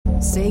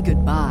Say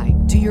goodbye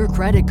to your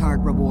credit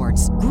card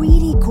rewards.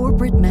 Greedy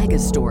corporate mega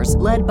stores,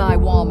 led by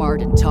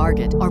Walmart and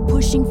Target, are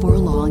pushing for a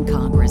law in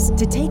Congress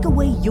to take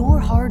away your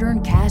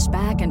hard-earned cash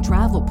back and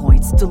travel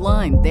points to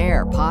line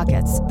their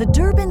pockets. The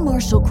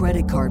Durbin-Marshall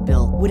credit card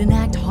bill would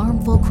enact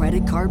harmful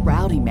credit card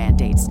routing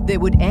mandates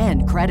that would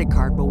end credit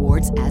card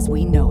rewards as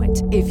we know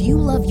it. If you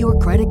love your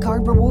credit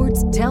card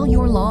rewards, tell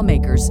your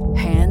lawmakers,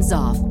 hands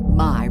off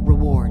my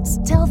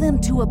rewards. Tell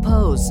them to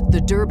oppose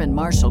the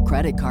Durbin-Marshall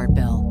credit card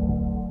bill.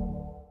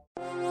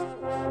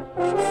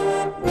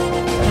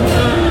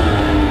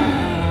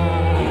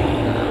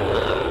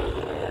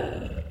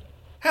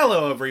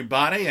 Hello,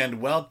 everybody,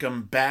 and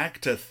welcome back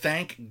to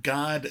Thank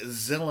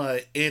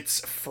Godzilla.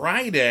 It's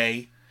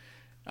Friday.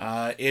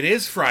 It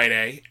is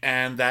Friday,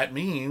 and that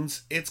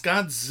means it's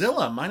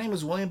Godzilla. My name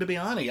is William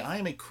Bibbiani. I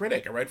am a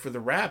critic. I write for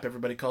The Wrap.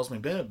 Everybody calls me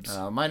Bibbs.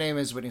 My name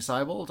is Whitney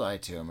Seibold. I,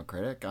 too, am a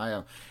critic.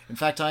 I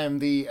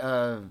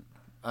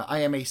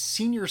am a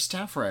senior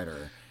staff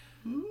writer.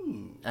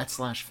 Ooh. At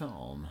Slash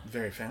Film.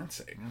 Very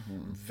fancy.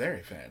 Mm-hmm.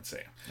 Very fancy.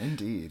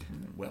 Indeed.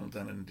 Well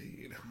done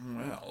indeed.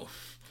 Well,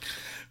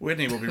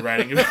 Whitney will be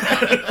writing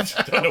about it.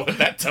 I don't know what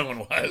that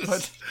tone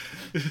was.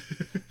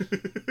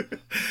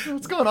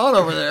 What's going on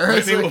over there?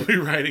 Whitney will be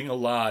writing a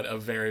lot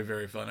of very,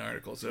 very fun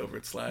articles over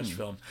at Slash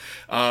Film.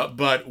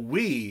 But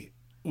we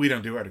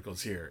don't do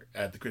articles here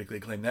at the Critically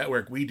Acclaimed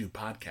Network. We do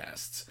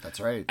podcasts. That's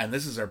right. And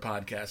this is our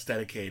podcast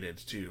dedicated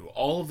to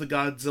all of the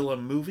Godzilla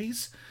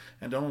movies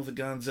and all of the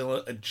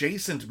Godzilla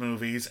adjacent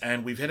movies.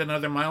 And we've hit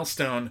another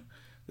milestone.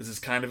 This is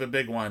kind of a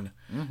big one.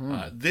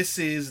 Mm-hmm. This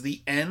is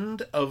the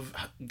end of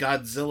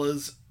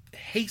Godzilla's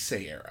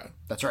Heisei era.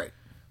 That's right.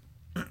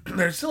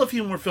 There's still a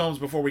few more films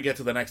before we get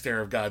to the next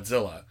era of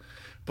Godzilla.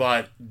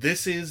 But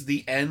this is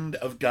the end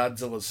of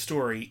Godzilla's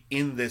story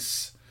in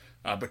this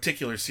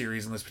particular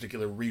series, in this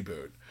particular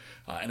reboot.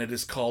 And it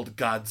is called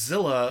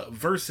Godzilla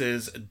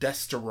versus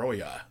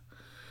Destoroyah,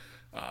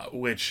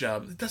 which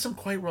doesn't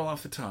quite roll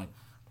off the tongue.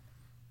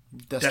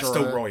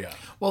 Destoroyah.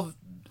 Well,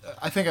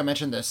 I think I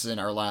mentioned this in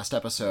our last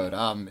episode.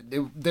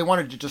 They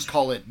wanted to just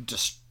call it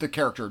the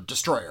character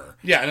Destroyer.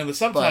 Yeah, and in the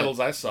subtitles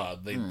I saw,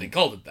 they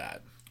called it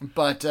that.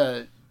 But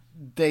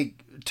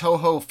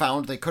Toho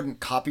found they couldn't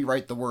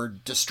copyright the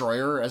word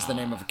Destroyer as the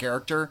name of a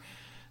character,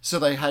 so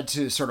they had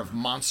to sort of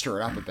monster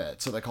it up a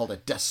bit. So they called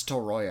it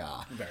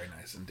Destoroyah. Very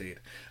nice indeed.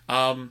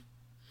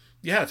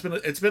 Yeah,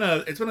 it's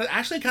been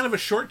actually kind of a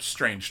short,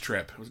 strange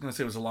trip. I was going to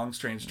say it was a long,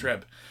 strange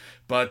trip,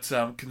 but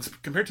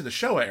compared to the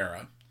Showa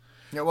era.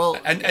 Yeah, well,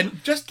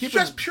 and just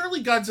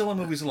purely Godzilla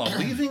movies alone,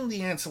 leaving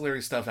the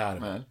ancillary stuff out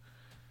of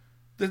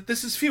it.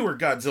 This is fewer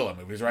Godzilla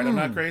movies, right? I'm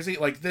not crazy.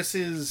 Like, this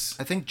is...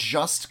 I think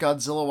just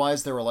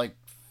Godzilla-wise, there were like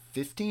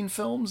 15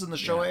 films in the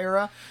Showa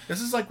era.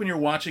 This is like when you're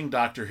watching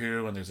Doctor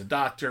Who and there's a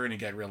doctor and you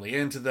get really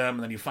into them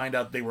and then you find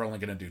out they were only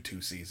going to do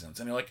 2 seasons.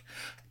 And you're like,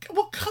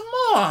 well, come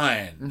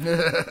on!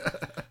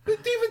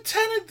 David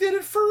Tennant did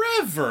it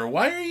forever.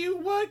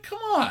 Come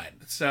on!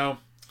 So...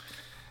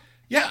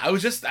 yeah, I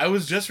was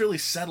just really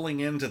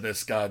settling into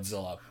this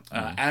Godzilla,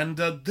 and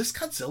this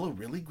Godzilla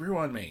really grew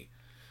on me.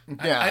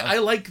 Yeah, I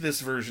like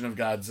this version of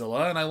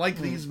Godzilla, and I like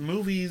these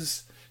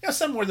movies. Yeah,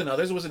 some more than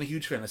others. I wasn't a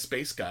huge fan of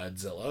Space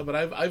Godzilla, but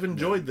I've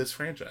enjoyed this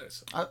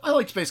franchise. I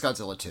like Space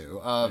Godzilla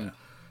too.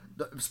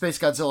 Space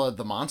Godzilla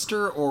the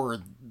monster or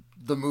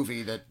the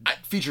movie that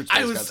featured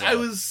Space Godzilla? I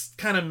was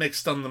kind of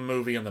mixed on the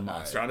movie and the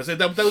monster. Honestly,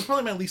 that was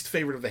probably my least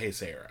favorite of the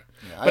Heisei era.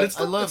 Yeah, but it's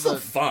still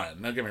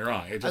fun. Don't get me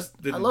wrong. It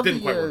just didn't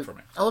quite work for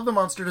me. I love the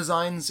monster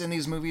designs in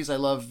these movies. I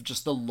love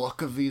just the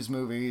look of these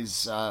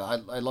movies. I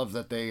love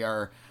that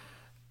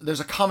there's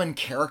a common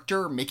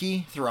character,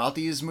 Mickey, throughout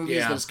these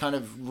movies that is kind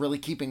of really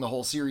keeping the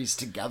whole series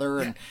together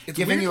and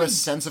giving you a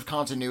sense of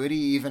continuity,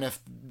 even if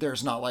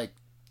there's not, like,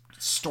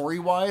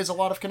 story-wise a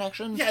lot of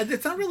connection. Yeah,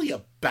 it's not really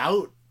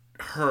about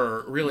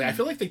her, really. I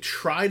feel like they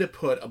try to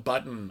put a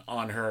button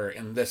on her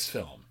in this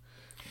film.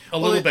 A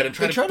little bit, and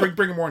try to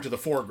bring her more into the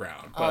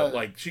foreground.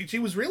 But she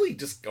was really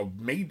just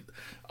made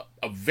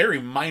a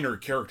very minor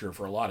character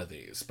for a lot of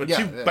these. But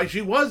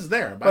she was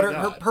there.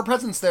 But her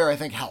presence there, I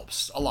think,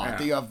 helps a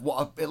lot. Yeah. You have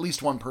at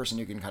least one person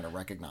you can kind of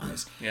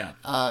recognize. Yeah.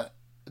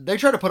 They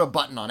try to put a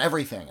button on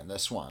everything in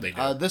this one. They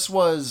do. This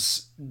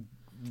was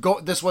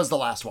the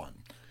last one.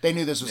 They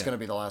knew this was going to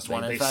be the last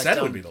one. In fact, said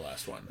it would be the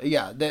last one.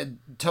 Yeah.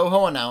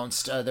 Toho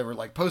announced, there were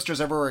like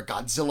posters everywhere,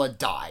 Godzilla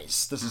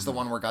dies. This is the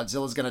one where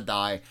Godzilla's going to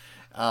die.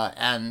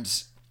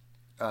 And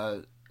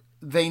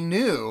they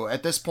knew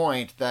at this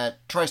point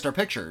that TriStar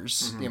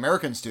Pictures, the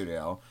American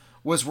studio,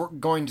 was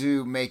going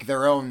to make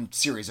their own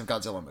series of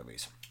Godzilla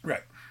movies.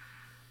 Right.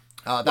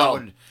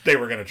 They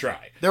were going to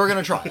try. They were going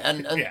to try.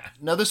 And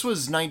now this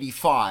was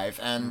 95,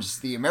 and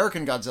the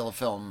American Godzilla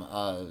film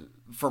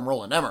from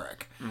Roland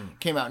Emmerich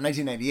came out in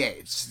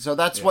 1998. So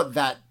that's what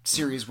that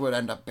series would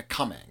end up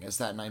becoming, is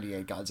that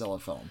 98 Godzilla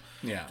film.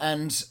 Yeah.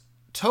 And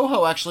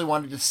Toho actually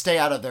wanted to stay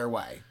out of their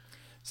way.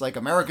 It's like,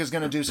 America's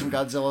going to do some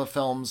Godzilla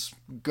films.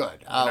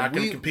 Good. Not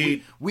going to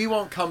compete. We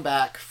won't come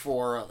back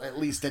for at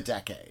least a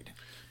decade.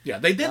 Yeah,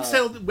 they did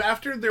say,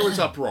 after there was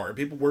uproar,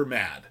 people were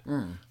mad.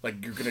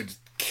 Like, you're going to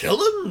kill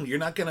him? You're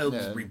not gonna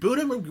reboot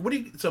him? What do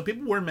you? So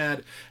people were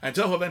mad, and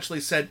Toho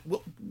eventually said,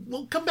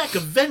 "We'll come back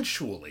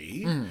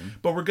eventually,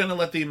 but we're gonna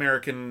let the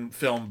American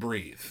film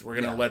breathe. We're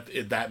gonna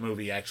let that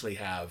movie actually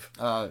have,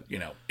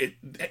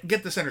 it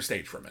get the center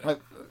stage for a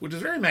minute," which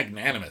is very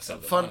magnanimous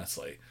of them,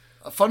 honestly.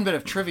 A fun bit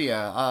of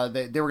trivia: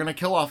 they were going to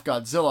kill off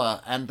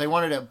Godzilla, and they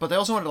wanted it, but they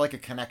also wanted like a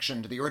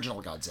connection to the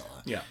original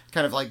Godzilla. Yeah,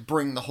 kind of like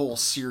bring the whole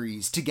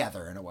series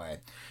together in a way.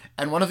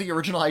 And one of the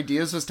original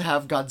ideas was to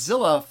have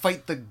Godzilla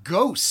fight the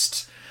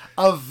ghost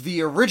of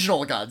the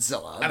original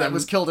Godzilla that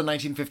was killed in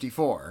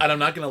 1954. And I'm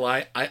not going to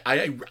lie,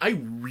 I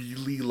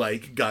really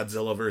like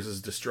Godzilla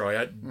versus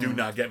Destoroyah. Do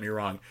not get me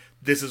wrong.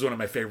 This is one of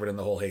my favorite in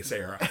the whole Heisei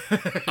era.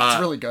 It's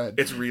really good.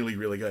 It's really,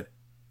 really good.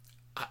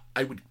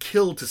 I would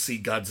kill to see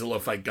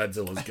Godzilla fight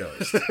Godzilla's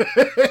ghost.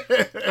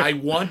 I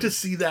want to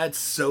see that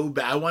so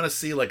bad. I want to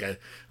see I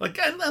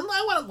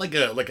want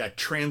like a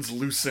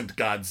translucent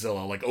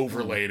Godzilla, like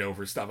overlaid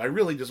over stuff. I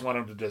really just want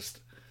him to just.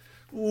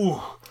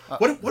 Ooh,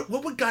 what if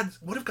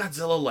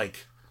Godzilla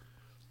like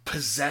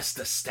possessed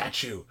a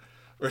statue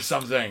or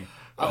something,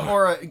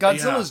 or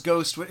Godzilla's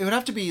ghost? It would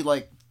have to be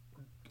like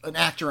an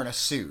actor in a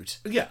suit.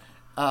 Yeah.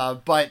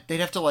 But they'd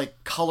have to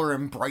like color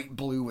him bright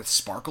blue with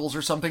sparkles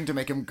or something to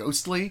make him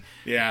ghostly.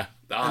 Yeah,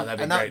 that'd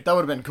be great. That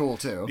would have been cool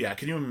too. Yeah,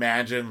 can you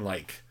imagine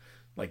like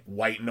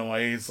white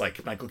noise,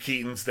 like Michael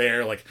Keaton's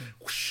there, like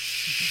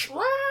whoosh,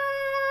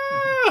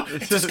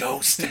 it's a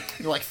ghost.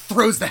 He like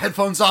throws the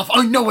headphones off.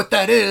 I know what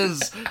that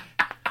is.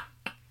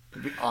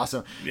 It'd be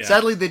awesome. Yeah.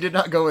 Sadly, they did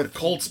not go with the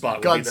cold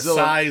spot. Godzilla. Would be the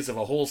size of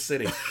a whole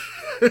city.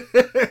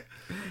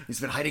 He's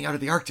been hiding out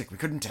of the Arctic. We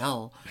couldn't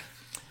tell.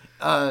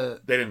 They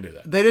didn't do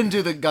that. They didn't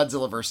do the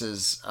Godzilla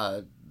versus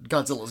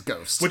Godzilla's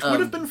ghost. Which would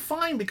have been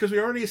fine because we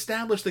already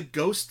established that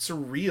ghosts are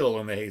real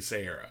in the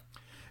Heisei era.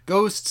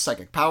 Ghosts,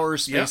 psychic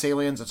powers, space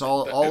aliens, it's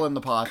all in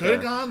the pot. Could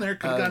have gone there,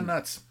 could have gone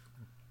nuts.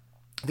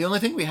 The only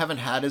thing we haven't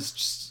had is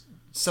just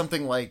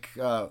something like...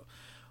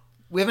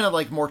 we haven't had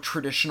like more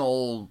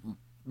traditional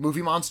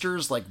movie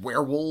monsters like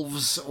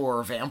werewolves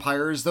or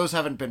vampires. Those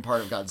haven't been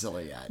part of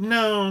Godzilla yet.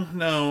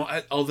 No.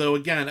 Although,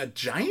 again, a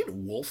giant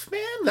wolf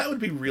man? That would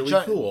be really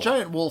cool.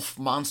 Giant wolf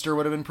monster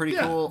would have been pretty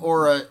cool.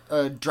 Or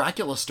a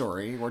Dracula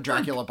story where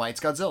Dracula bites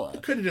Godzilla.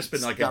 It could have just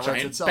been like a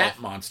giant bat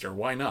monster.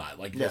 Why not?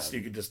 Like,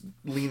 you could just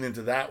lean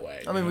into that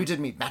way. I mean, we did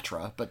meet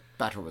Batra, but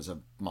Batra was a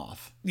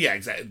moth. Yeah,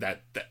 exactly.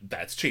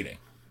 That's cheating.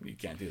 You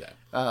can't do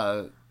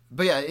that.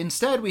 But yeah,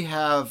 instead we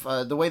have,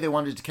 the way they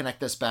wanted to connect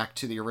this back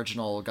to the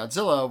original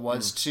Godzilla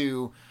was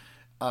to,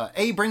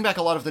 bring back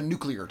a lot of the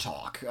nuclear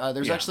talk.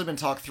 There's actually been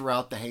talk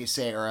throughout the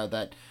Heisei era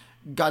that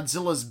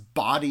Godzilla's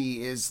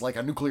body is like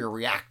a nuclear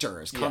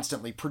reactor, is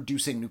constantly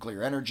producing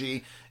nuclear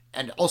energy,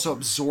 and also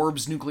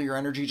absorbs nuclear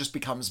energy, just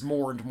becomes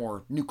more and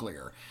more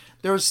nuclear.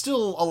 There was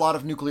still a lot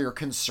of nuclear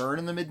concern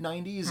in the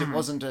mid-90s. It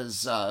wasn't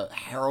as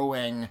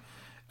harrowing...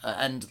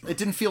 and it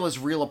didn't feel as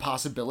real a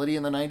possibility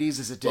in the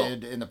 90s as it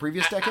did in the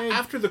previous decade.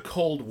 After the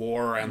Cold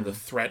War and the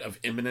threat of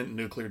imminent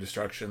nuclear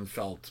destruction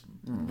felt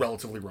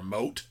relatively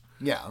remote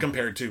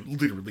compared to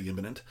literally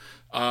imminent,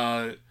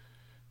 I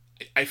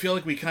feel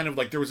like we kind of,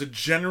 like, there was a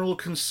general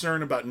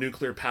concern about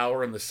nuclear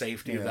power and the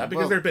safety of that,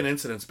 because there have been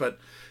incidents, but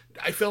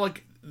I feel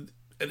like,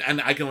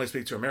 and I can only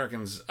speak to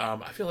Americans,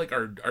 I feel like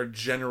our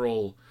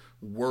general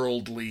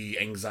worldly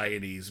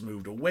anxieties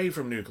moved away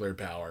from nuclear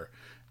power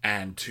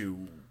and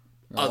to...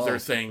 other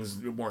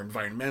things, more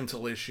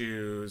environmental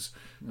issues.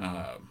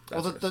 The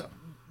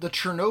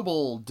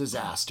Chernobyl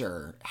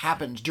disaster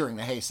happened during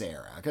the Heisei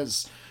era,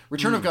 because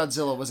Return of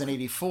Godzilla was in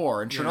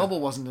 84, and Chernobyl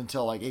wasn't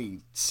until like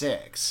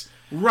 86.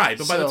 Right,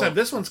 but by the time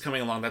this one's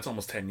coming along, that's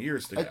almost 10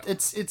 years to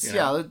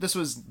go. This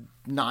was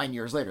 9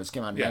 years later. This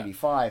came out in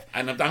 95.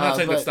 And I'm not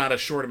saying that's not a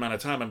short amount of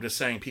time. I'm just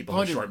saying people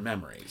have short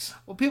memories.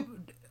 Well,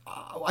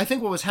 I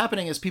think what was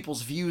happening is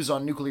people's views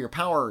on nuclear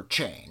power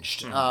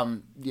changed.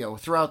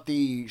 Throughout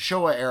the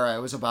Showa era, it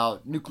was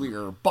about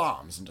nuclear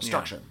bombs and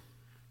destruction.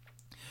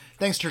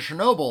 Thanks to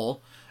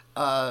Chernobyl,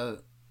 a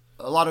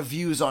lot of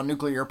views on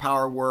nuclear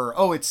power were,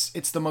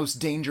 it's the most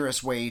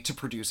dangerous way to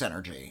produce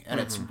energy,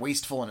 and it's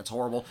wasteful and it's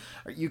horrible.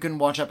 You can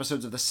watch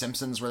episodes of The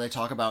Simpsons where they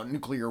talk about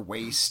nuclear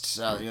waste,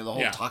 the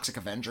whole Toxic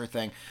Avenger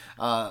thing.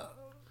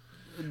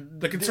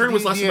 The concern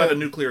was less about a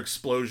nuclear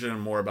explosion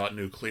and more about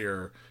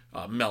nuclear...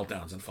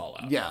 meltdowns and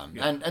fallout. Yeah.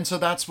 And so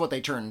that's what they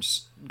turned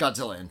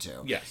Godzilla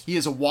into. Yes. He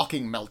is a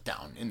walking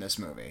meltdown in this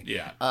movie.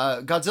 Yeah.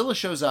 Godzilla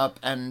shows up,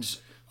 and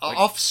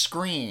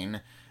off-screen,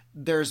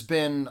 there's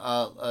been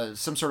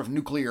some sort of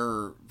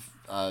nuclear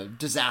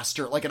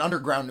disaster, like an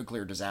underground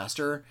nuclear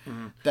disaster,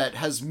 that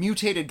has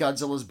mutated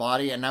Godzilla's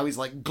body, and now he's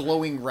like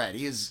glowing red.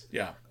 He is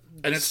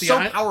and it's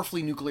so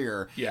powerfully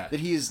nuclear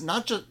that he is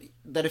not just...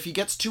 that if he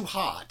gets too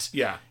hot...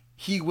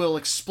 he will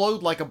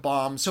explode like a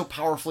bomb so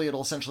powerfully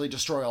it'll essentially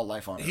destroy all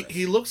life on Earth.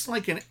 He looks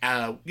like an...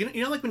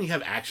 you know, like when you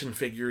have action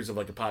figures of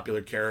like a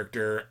popular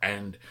character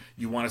and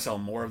you want to sell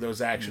more of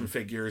those action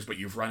figures, but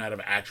you've run out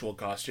of actual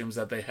costumes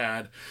that they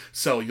had.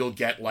 So you'll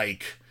get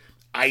like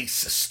Ice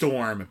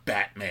Storm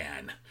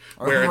Batman,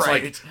 where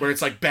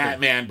it's like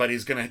Batman, but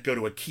he's going to go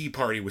to a key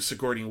party with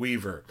Sigourney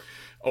Weaver.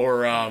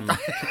 Or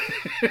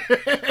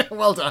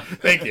Well done.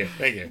 thank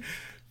you.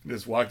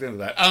 Just walked into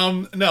that.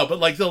 No, but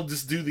like they'll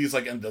just do these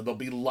like, and there'll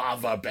be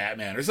lava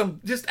Batman or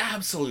some just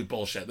absolute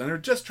bullshit. And they're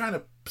just trying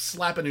to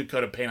slap a new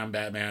coat of paint on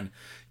Batman,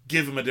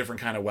 give him a different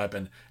kind of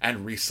weapon,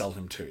 and resell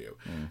him to you.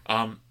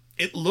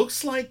 It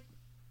looks like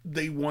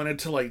they wanted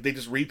to like, they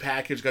just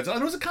repackaged Godzilla.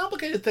 And it was a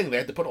complicated thing. They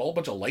had to put a whole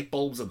bunch of light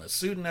bulbs in the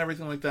suit and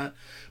everything like that.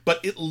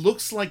 But it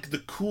looks like the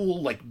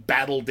cool, like,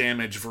 battle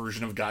damage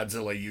version of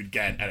Godzilla you'd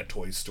get at a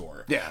toy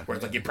store. Yeah. Where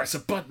it's like you press a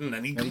button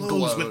and he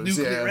glows with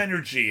nuclear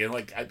energy. And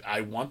like,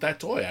 I want that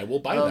toy. I will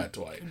buy that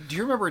toy. Do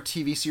you remember a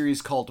TV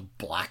series called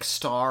Black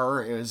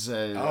Star? It was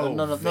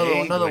another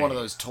one of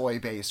those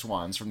toy-based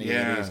ones from the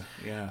 80s.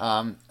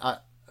 Yeah.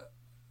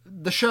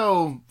 The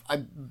show,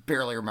 I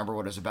barely remember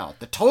what it was about.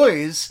 The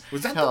toys,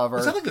 was that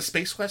like the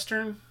space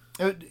western?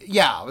 It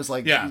was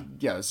like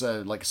it was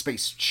like a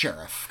space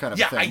sheriff kind of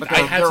thing. But I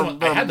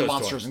had those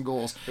monsters toys. And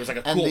ghouls. There was like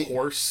a cool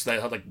horse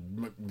that had like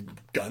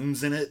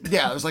guns in it.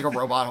 Yeah, it was like a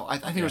robot. I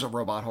think it was a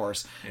robot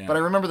horse. Yeah. But I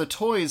remember the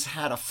toys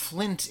had a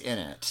flint in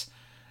it.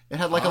 It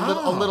had like a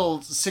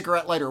little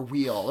cigarette lighter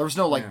wheel. There was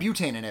no like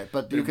butane in it,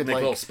 but you could like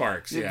little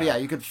sparks. Yeah,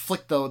 you could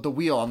flick the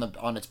wheel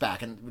on its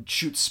back and it would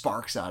shoot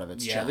sparks out of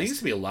its chest. Yeah, there used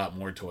to be a lot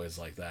more toys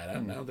like that. I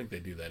don't think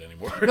they do that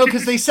anymore. No,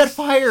 because they set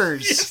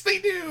fires. Yes, they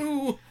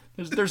do.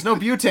 There's no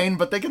butane,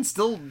 but they can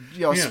still,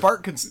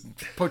 spark can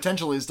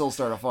potentially still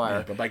start a fire.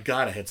 Yeah, but by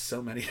God, I had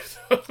so many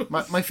of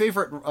those. My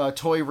favorite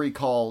toy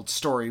recall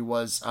story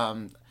was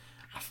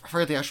I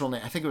forget the actual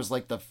name. I think it was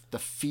like the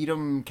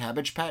Feed'em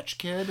Cabbage Patch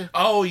Kid.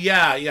 Oh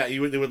yeah.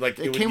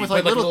 It came with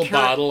like a little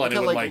bottle, and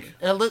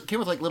it came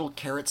with like little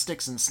carrot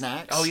sticks and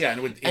snacks. Oh yeah,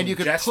 and you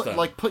could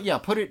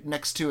put it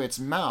next to its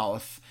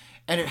mouth,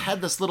 and it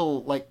had this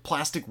little like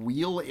plastic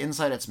wheel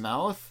inside its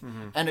mouth,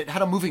 and it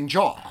had a moving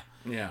jaw.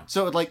 Yeah.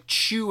 So it would like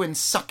chew and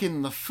suck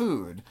in the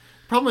food.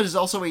 Problem is, it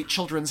also ate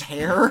children's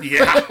hair.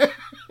 Yeah.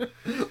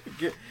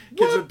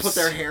 Kids would put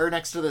their hair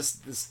next to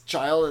this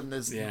child, and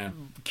this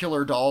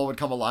killer doll would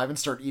come alive and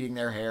start eating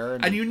their hair.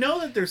 And you know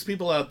that there's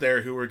people out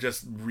there who are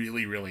just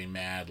really, really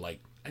mad. Like,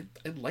 I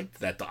liked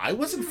that doll. I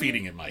wasn't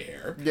feeding it my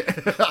hair.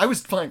 Yeah. I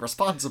was playing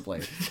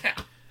responsibly. Yeah.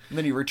 And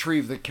then you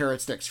retrieve the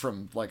carrot sticks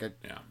from like a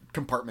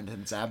compartment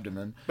in its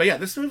abdomen. But yeah,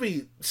 this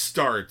movie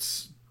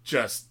starts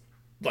just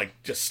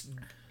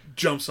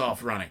jumps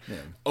off running. Yeah.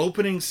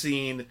 Opening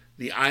scene,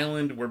 the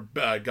island where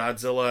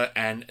Godzilla,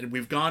 and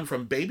we've gone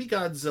from baby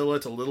Godzilla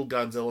to little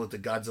Godzilla to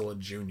Godzilla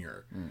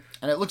Jr.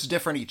 And it looks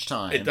different each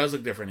time. It does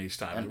look different each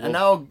time. And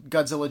now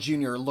Godzilla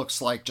Jr.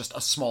 looks like just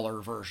a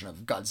smaller version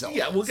of Godzilla.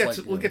 Yeah, we'll get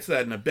to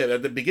that in a bit.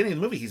 At the beginning of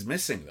the movie, he's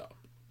missing, though.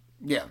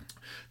 Yeah.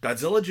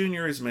 Godzilla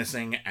Jr. is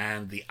missing,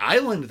 and the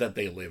island that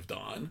they lived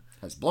on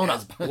has blown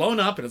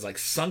up and is like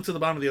sunk to the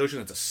bottom of the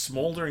ocean. It's a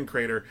smoldering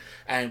crater,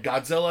 and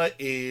Godzilla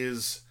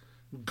is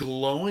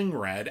glowing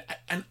red.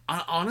 And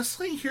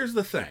honestly, here's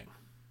the thing.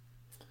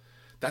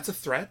 That's a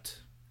threat.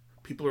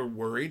 People are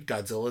worried.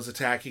 Godzilla's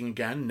attacking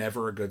again.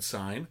 Never a good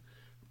sign.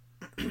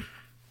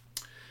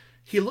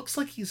 He looks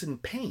like he's in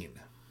pain.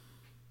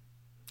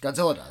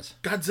 Godzilla does.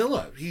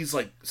 Godzilla. He's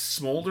like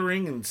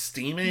smoldering and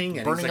steaming.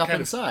 And burning he's like up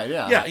inside,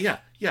 yeah.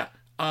 Yeah.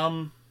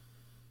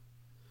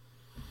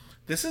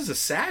 This is a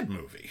sad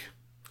movie.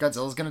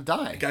 Godzilla's gonna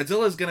die. But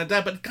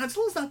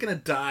Godzilla's not gonna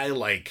die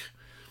like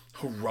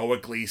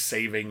heroically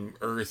saving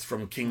Earth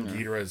from King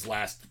Ghidorah's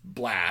last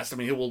blast. I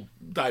mean, he will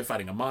die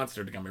fighting a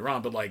monster, don't get me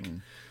wrong, but like,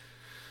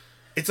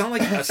 it's not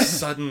like a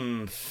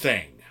sudden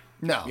thing.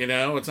 No. You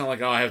know? It's not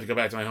like, oh, I have to go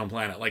back to my home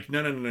planet. Like,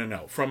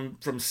 no.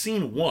 From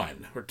scene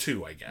 1, or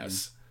 2, I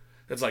guess,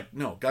 it's like,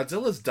 no,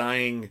 Godzilla's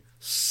dying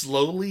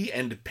slowly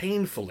and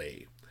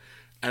painfully.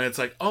 And it's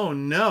like, oh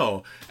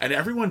no. And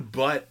everyone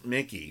but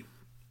Mickey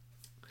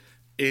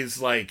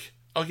is like,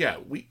 oh yeah,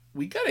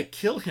 we gotta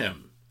kill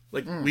him.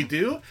 Like, we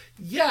do?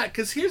 Yeah,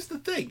 because here's the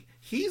thing.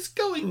 He's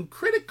going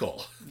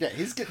critical. Yeah,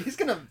 he's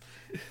gonna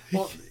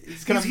melt.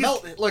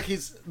 Look,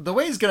 the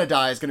way he's gonna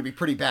die is gonna be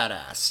pretty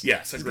badass.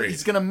 Yes, agreed.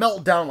 He's gonna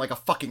melt down like a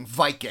fucking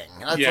Viking.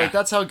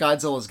 That's how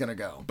Godzilla's gonna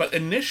go. But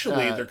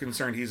initially, they're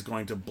concerned he's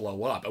going to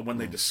blow up. And when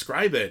they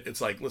describe it, it's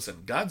like,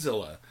 listen,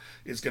 Godzilla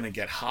is gonna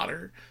get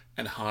hotter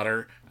and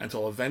hotter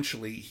until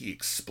eventually he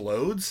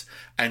explodes,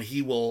 and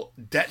he will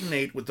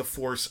detonate with the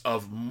force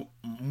of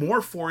more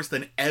force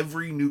than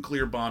every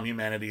nuclear bomb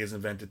humanity has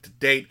invented to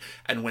date.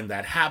 And when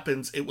that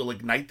happens, it will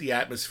ignite the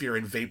atmosphere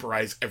and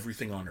vaporize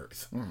everything on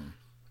Earth.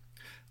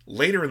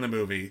 Later in the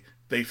movie,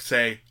 they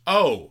say,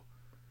 oh,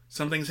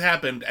 something's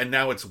happened, and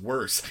now it's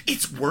worse.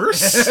 It's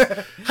worse?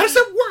 How's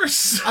it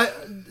worse?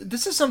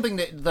 This is something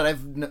that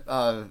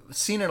I've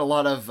seen in a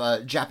lot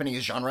of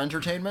Japanese genre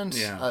entertainment,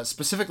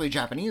 specifically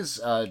Japanese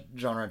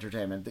genre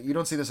entertainment. You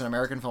don't see this in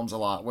American films a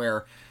lot,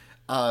 where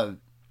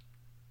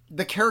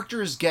the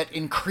characters get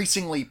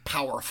increasingly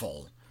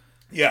powerful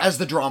as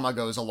the drama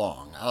goes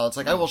along. It's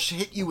like, I will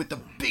hit you with the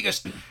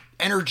biggest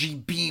energy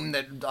beam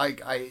that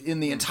I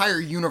in the entire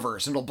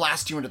universe, and it'll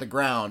blast you into the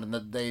ground, and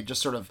that they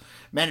just sort of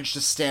manage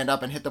to stand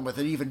up and hit them with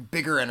an even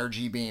bigger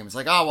energy beam. It's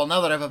like, oh, well, now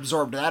that I've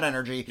absorbed that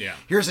energy,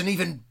 here's an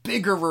even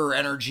bigger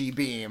energy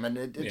beam, and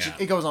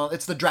it goes on.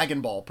 It's the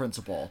Dragon Ball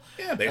principle.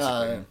 Yeah,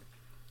 basically.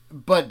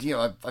 But, you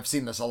know, I've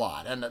seen this a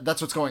lot, and that's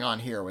what's going on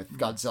here with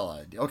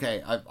Godzilla.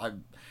 Okay,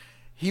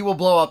 he will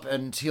blow up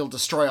and he'll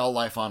destroy all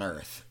life on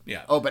Earth.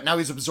 Yeah. Oh, but now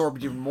he's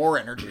absorbed even more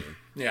energy.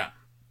 Yeah.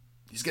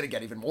 He's going to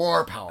get even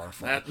more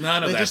powerful.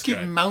 They just keep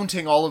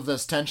mounting all of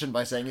this tension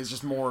by saying he's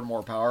just more and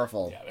more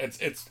powerful. Yeah,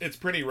 it's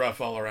pretty rough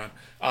all around.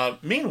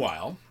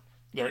 Meanwhile,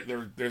 there's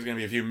going to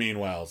be a few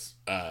meanwhiles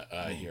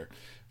here.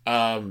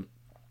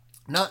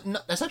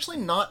 There's actually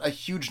not a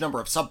huge number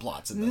of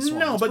subplots in this one.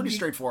 No, but pretty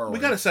straightforward. We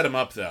got to set him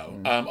up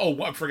though.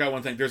 I forgot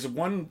one thing. There's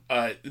one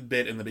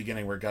bit in the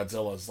beginning where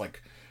Godzilla's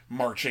like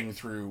marching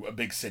through a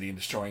big city and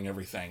destroying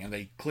everything, and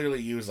they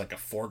clearly use like a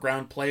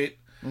foreground plate,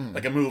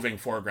 like a moving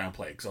foreground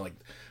plate. So like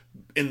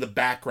in the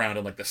background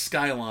and like the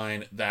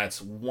skyline, that's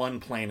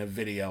one plane of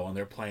video, and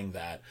they're playing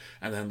that,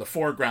 and then the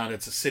foreground,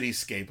 it's a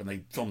cityscape, and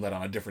they filmed that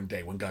on a different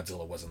day when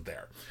Godzilla wasn't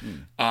there.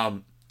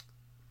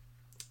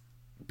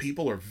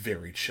 People are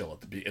very chill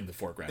in the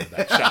foreground of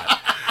that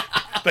shot.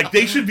 Like,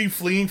 they should be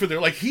fleeing for their...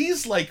 Like,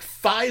 he's like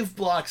 5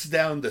 blocks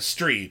down the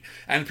street,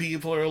 and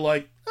people are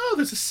like, oh,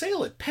 there's a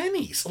sale at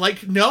Penny's.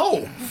 Like,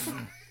 no.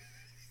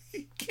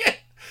 You can't.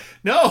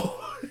 No.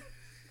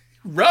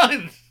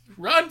 Run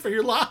for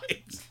your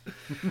lives.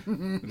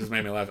 It just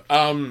made me laugh.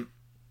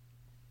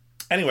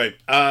 Anyway,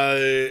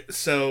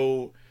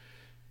 so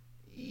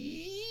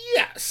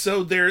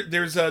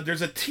there's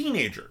a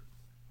teenager,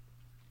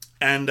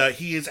 and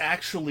he is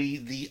actually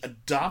the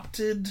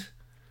adopted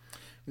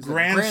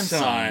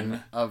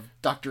grandson of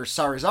Dr.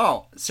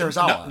 Serizawa.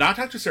 No, not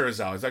Dr.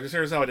 Serizawa. Dr.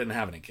 Serizawa didn't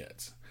have any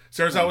kids.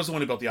 Serizawa was the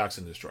one who built the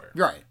Oxygen Destroyer.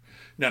 Right.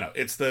 No,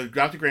 it's the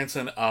adopted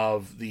grandson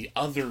of the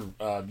other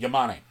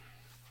Yamane.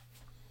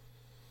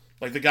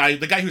 Like the guy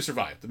who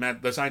survived,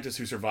 the scientist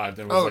who survived,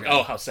 and was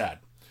oh, how sad.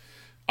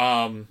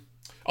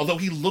 Although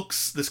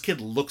this kid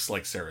looks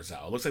like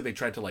Serizawa. It looks like they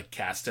tried to like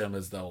cast him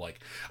as though like,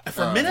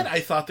 for a minute I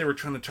thought they were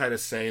trying to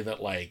say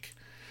that like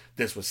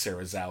this was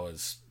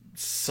Serizawa's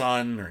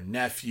son or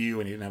nephew,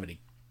 and he didn't have any,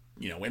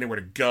 anywhere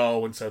to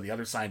go, and so the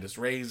other scientists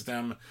raised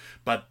him,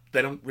 but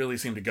they don't really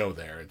seem to go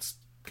there. It's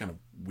kind of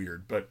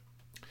weird, but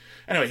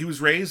anyway, he was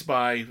raised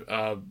by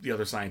the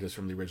other scientists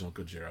from the original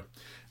Gojira.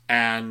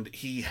 And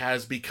he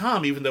has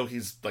become, even though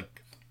he's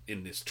like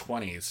in his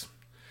 20s,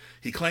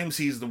 he claims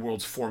he's the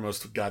world's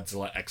foremost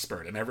Godzilla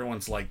expert, and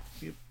everyone's like,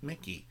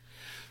 Mickey.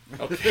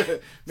 Okay,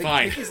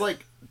 fine. Mickey's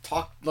like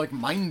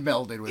mind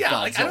melded with Godzilla. Yeah,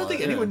 like I don't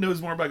think anyone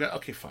knows more about Godzilla.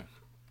 Okay, fine.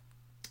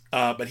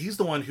 But he's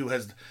the one who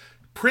has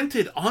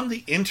printed on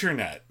the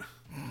internet,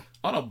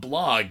 on a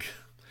blog,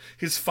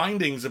 his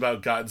findings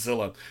about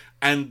Godzilla.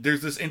 And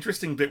there's this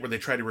interesting bit where they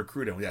try to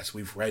recruit him. Yes,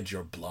 we've read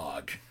your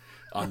blog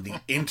on the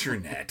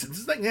internet. This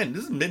is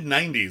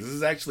mid-90s. This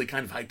is actually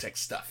kind of high-tech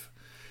stuff.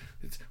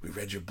 We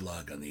read your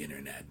blog on the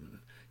internet, and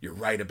you're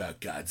right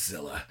about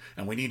Godzilla,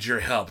 and we need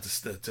your help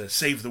to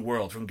save the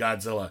world from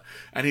Godzilla.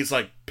 And he's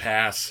like,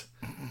 pass.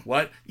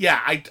 What? Yeah,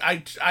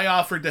 I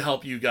offered to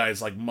help you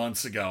guys like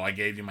months ago. I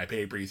gave you my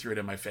paper, you threw it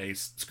in my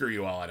face. Screw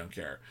you all, I don't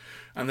care.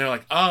 And they're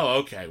like, oh,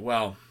 okay,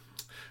 well,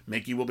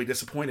 Mickey will be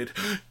disappointed.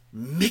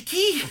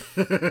 Mickey?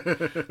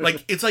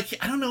 Like, it's like,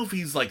 I don't know if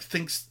he's like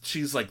thinks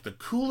she's like the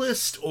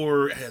coolest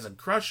or has a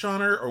crush on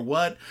her or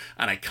what,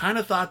 and I kind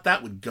of thought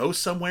that would go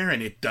somewhere,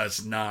 and it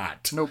does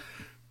not. Nope.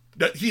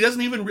 He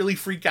doesn't even really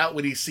freak out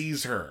when he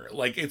sees her.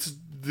 Like, it's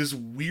this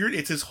weird,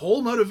 it's his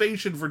whole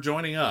motivation for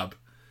joining up.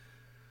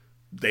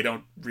 They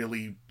don't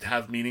really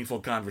have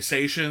meaningful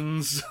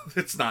conversations.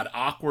 It's not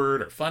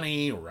awkward or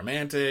funny or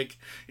romantic.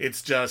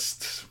 It's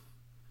just,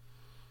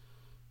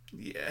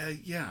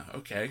 yeah,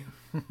 okay.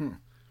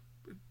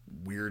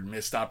 Weird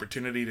missed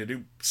opportunity to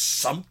do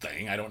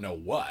something. I don't know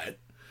what.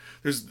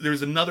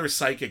 There's another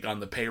psychic on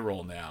the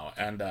payroll now,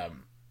 and the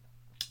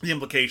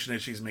implication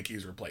is she's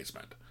Mickey's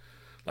replacement.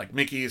 Like,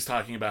 Mickey is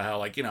talking about how,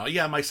 like,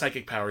 my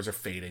psychic powers are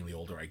fading the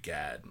older I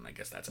get, and I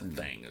guess that's a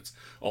thing. It's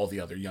all the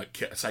other young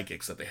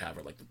psychics that they have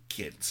are like the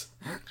kids.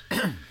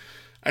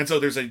 And so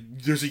there's a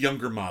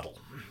younger model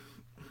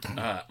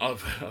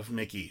of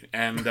Mickey,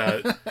 and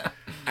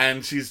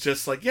and she's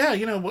just like, yeah,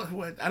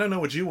 what, I don't know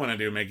what you want to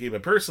do, Mickey,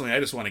 but personally I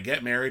just want to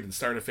get married and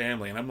start a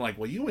family. And I'm like,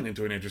 well, you went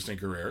into an interesting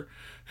career.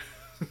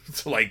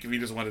 So, like, if you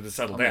just wanted to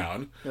settle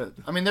down.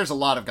 I mean, there's a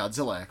lot of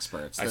Godzilla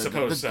experts. I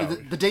suppose so.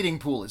 The dating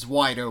pool is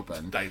wide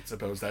open. I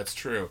suppose that's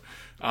true.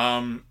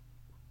 Kind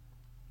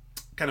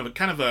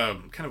of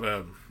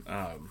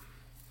a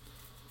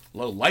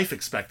low life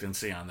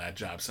expectancy on that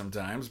job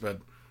sometimes,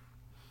 but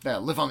yeah,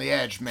 live on the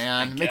edge,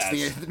 man.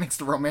 It makes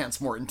the romance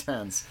more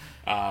intense.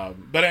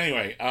 But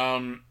anyway,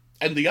 and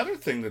the other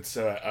thing that's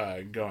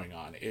going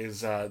on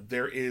is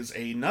there is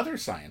another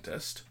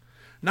scientist,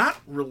 not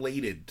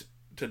related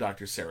to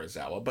Dr.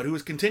 Serizawa, but who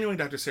is continuing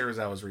Dr.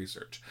 Serizawa's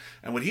research.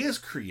 And what he has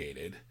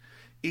created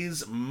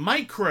is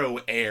micro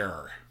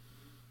air.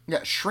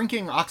 Yeah,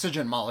 shrinking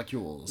oxygen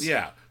molecules.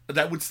 Yeah.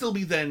 that would still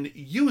be then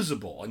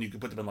usable, and you could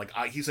put them in, like,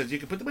 he says you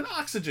could put them in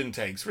oxygen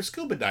tanks for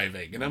scuba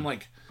diving, and I'm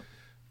like,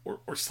 or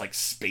like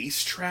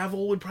space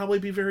travel would probably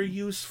be very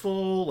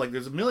useful. Like,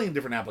 there's a million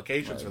different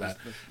applications for that.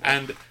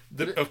 And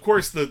of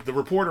course the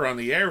reporter on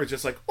the air was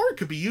just like, or it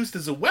could be used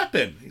as a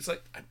weapon. He's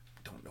like, I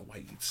don't know why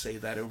you'd say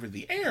that over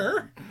the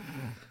air.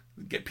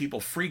 Get people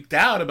freaked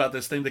out about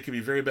this thing that could be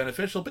very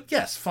beneficial, but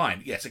yes,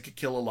 fine. Yes, it could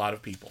kill a lot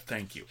of people.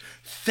 Thank you.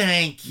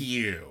 Thank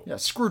you. Yeah,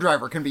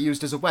 screwdriver can be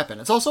used as a weapon.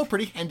 It's also a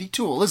pretty handy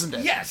tool, isn't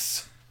it?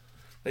 Yes.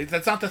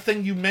 That's not the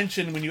thing you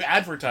mention when you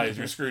advertise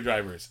your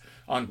screwdrivers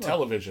on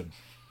television.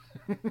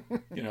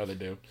 You know they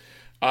do.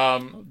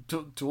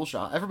 Tool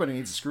shop. Everybody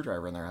needs a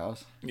screwdriver in their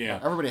house. Yeah.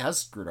 Everybody has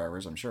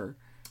screwdrivers, I'm sure.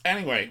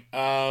 Anyway,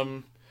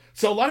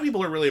 so a lot of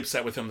people are really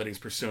upset with him that he's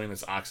pursuing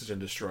this oxygen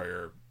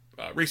destroyer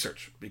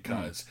research,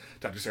 because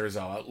Dr.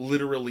 Serizawa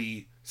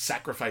literally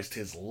sacrificed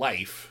his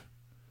life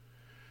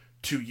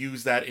to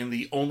use that in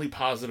the only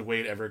positive way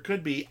it ever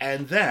could be,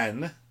 and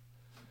then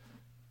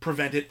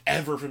prevent it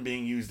ever from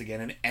being used again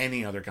in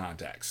any other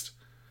context.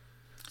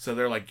 So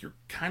they're like, you're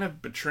kind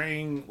of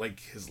betraying, like,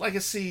 his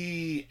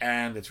legacy,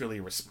 and it's really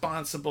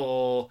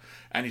irresponsible,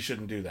 and you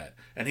shouldn't do that.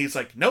 And he's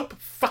like, nope,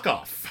 fuck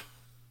off.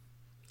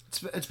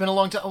 It's been a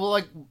long time. Well,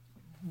 like,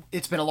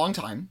 it's been a long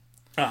time.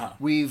 Uh-huh.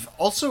 We've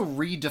also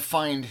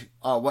redefined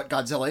what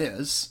Godzilla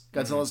is.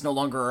 Godzilla is no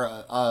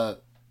longer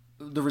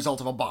the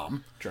result of a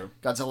bomb. True.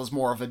 Godzilla is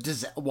more of a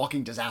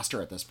walking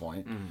disaster at this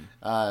point.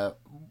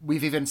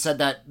 We've even said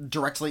that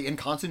directly in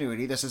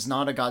continuity. This is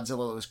not a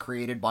Godzilla that was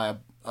created by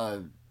a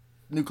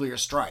nuclear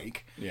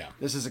strike. Yeah.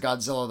 This is a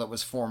Godzilla that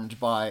was formed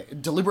by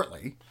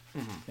deliberately.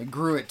 They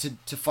grew it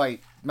to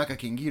fight Mecha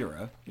King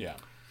Ghidorah. Yeah.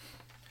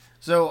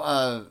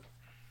 So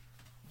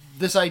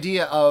this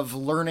idea of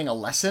learning a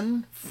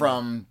lesson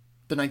from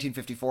the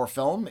 1954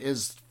 film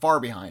is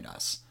far behind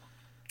us.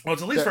 Well,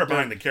 it's at least far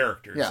behind the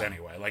characters,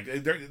 anyway. Like,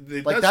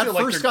 that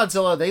first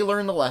Godzilla, they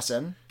learned the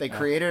lesson. They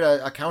created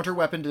a counter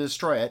weapon to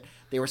destroy it.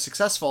 They were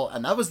successful,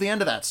 and that was the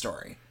end of that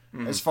story,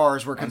 as far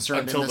as we're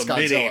concerned. Until in this the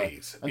Godzilla.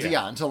 mid-'80s.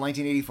 Until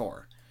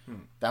 1984.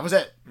 That was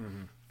it.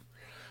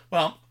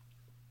 Well,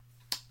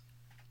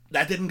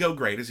 that didn't go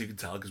great, as you can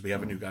tell, because we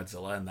have a new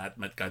Godzilla, and that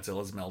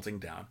Godzilla is melting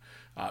down.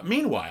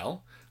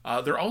 Meanwhile,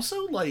 they're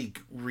also,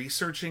 like,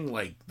 researching,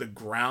 like, the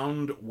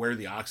ground where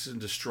the oxygen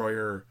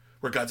destroyer,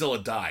 where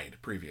Godzilla died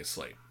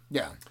previously.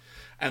 Yeah.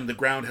 And the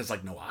ground has,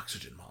 like, no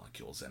oxygen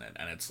molecules in it.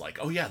 And it's like,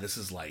 oh yeah, this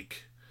is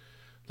like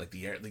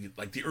the air,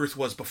 like the Earth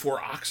was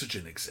before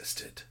oxygen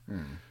existed.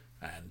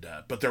 And,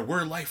 but there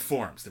were life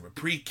forms. There were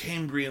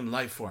Precambrian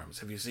life forms.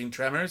 Have you seen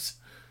Tremors?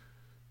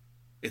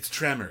 It's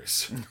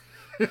Tremors.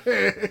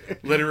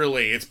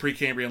 Literally, it's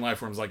Precambrian life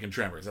forms like in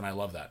Tremors, and I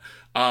love that.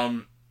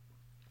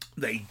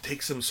 They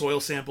take some soil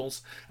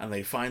samples, and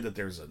they find that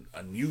there's an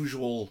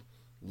unusual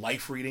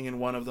life reading in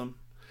one of them,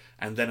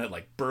 and then it,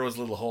 like, burrows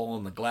a little hole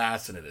in the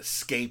glass, and it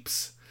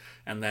escapes,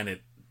 and then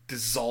it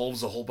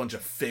dissolves a whole bunch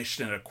of fish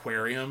in an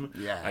aquarium.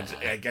 Yeah.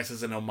 I guess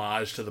as an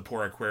homage to the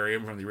poor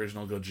aquarium from the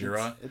original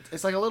Gojira.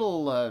 It's like a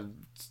little,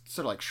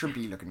 sort of like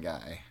shrimpy-looking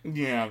guy.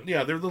 Yeah,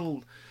 they're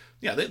little...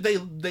 Yeah, they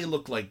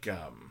look like,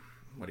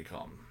 what do you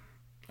call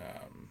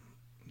them?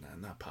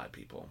 Not pod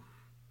people.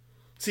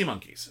 Sea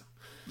monkeys.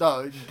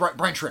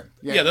 Brine shrimp.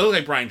 Yeah, they look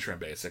like brine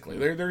shrimp, basically.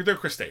 They're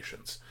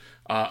crustaceans.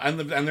 And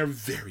they're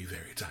very,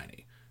 very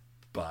tiny.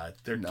 But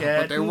they're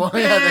getting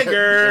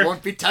bigger. They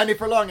won't be tiny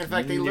for long. In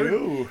fact, they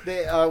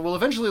will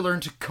eventually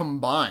learn to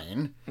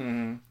combine.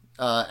 And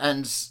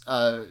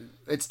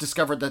it's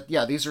discovered that,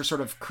 these are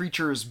sort of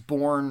creatures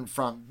born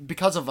from...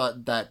 Because of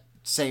that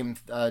same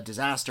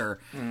disaster,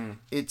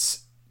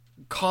 it's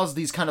caused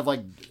these kind of,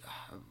 like,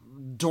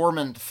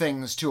 dormant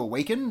things to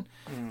awaken,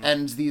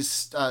 and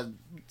these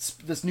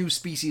this new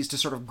species to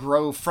sort of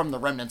grow from the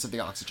remnants of the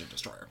oxygen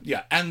destroyer.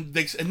 Yeah, and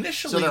they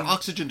initially... So they're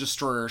oxygen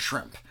destroyer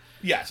shrimp.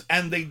 Yes,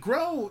 and they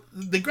grow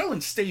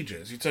in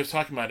stages. You're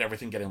talking about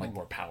everything getting, like,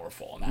 more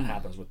powerful, and that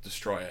happens with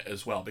Destoroyah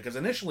as well, because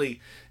initially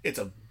it's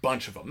a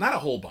bunch of them. Not a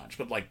whole bunch,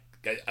 but like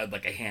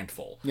a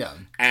handful. Yeah.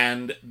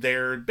 And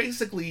they're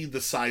basically the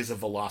size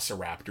of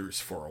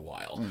velociraptors for a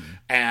while.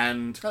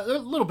 And they're a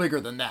little bigger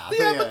than that.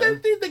 Yeah, but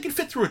they can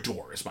fit through a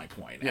door, is my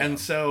point. Yeah. And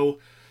so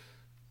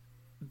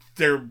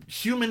they're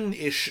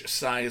human-ish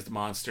sized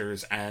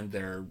monsters, and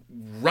they're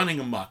running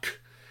amok.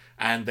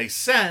 And they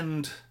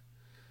send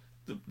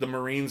the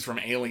Marines from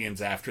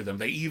Aliens after them.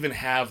 They even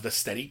have the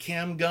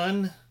Steadicam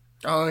gun.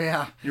 Oh,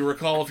 yeah. You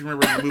recall, if you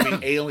remember in the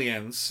movie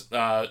Aliens,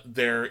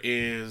 there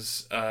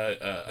is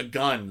a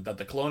gun that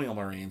the Colonial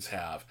Marines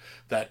have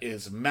that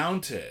is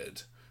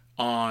mounted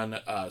on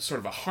sort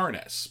of a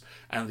harness.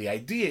 And the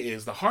idea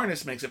is the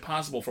harness makes it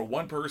possible for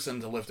one person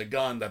to lift a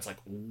gun that's, like,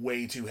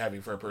 way too heavy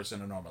for a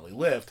person to normally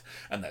lift,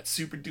 and that's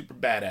super duper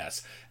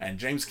badass. And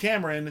James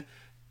Cameron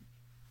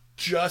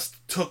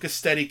just took a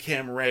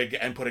Steadicam rig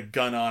and put a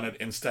gun on it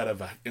instead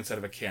of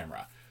a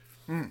camera.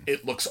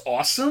 It looks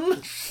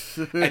awesome,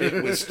 and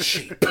it was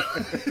cheap.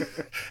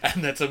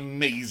 And that's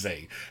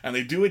amazing. And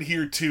they do it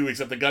here, too,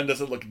 except the gun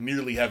doesn't look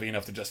nearly heavy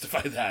enough to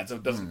justify that, so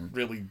it doesn't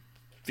really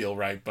feel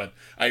right, but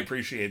I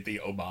appreciate the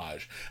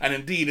homage. And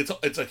indeed,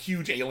 it's a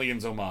huge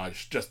Aliens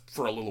homage just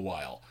for a little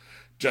while.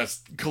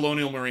 Just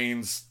colonial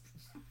marines,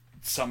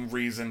 some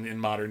reason in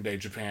modern day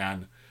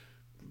Japan,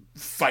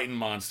 fighting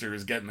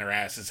monsters, getting their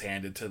asses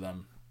handed to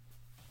them.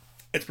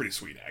 It's pretty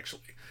sweet,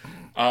 actually.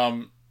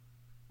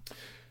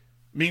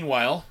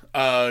 Meanwhile,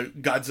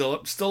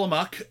 Godzilla still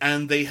amok,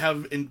 and they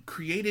have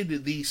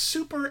created the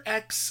Super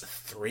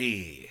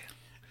X-3.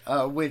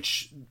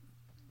 Which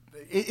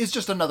is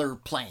just another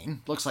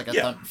plane. Looks like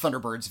a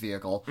Thunderbird's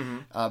vehicle.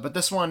 But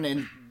this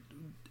one,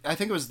 I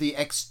think it was the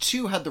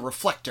X2 had the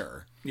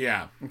reflector.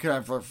 Yeah. And could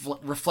have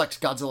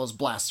reflect Godzilla's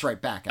blasts right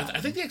back at him.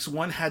 I think the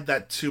X1 had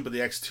that too, but the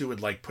X2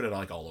 would like put it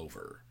like all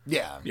over.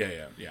 Yeah.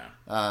 Yeah.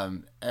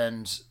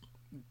 And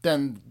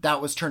then that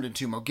was turned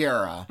into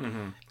Mogera,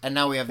 and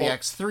now we have the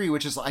X3,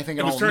 which is, I think,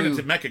 it was turned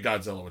into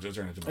Mechagodzilla, which was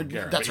turned into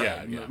Mogera. That's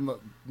right.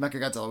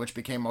 Mechagodzilla, which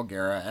became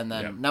Mogera, and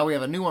then now we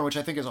have a new one, which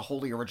I think is a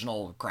wholly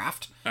original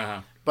craft.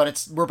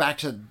 But we're back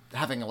to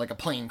having like a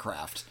plane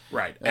craft,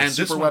 right? And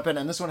super weapon,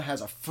 and this one has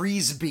a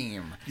freeze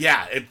beam.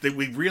 Yeah,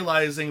 we're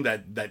realizing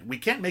that we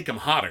can't make them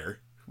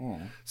hotter,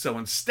 so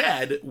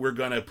instead we're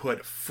gonna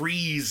put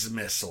freeze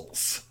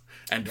missiles.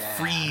 And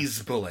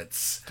freeze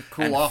bullets. To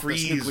cool off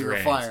this nuclear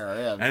fire,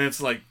 yeah. And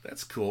it's like,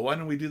 that's cool. Why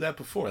didn't we do that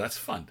before? That's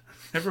fun.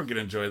 Everyone can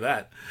enjoy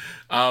that.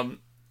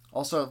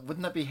 Also,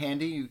 wouldn't that be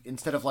handy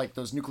instead of like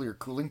those nuclear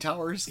cooling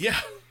towers? Yeah.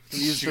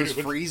 Use those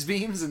freeze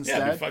beams instead?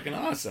 Yeah, it'd be fucking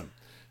awesome.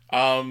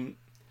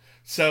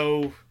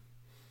 So,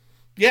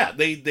 yeah,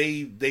 there's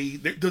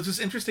this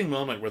interesting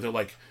moment where they're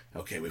like,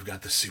 okay, we've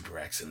got the Super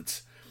X and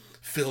it's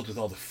filled with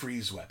all the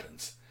freeze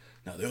weapons.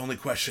 Now, the only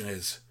question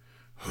is,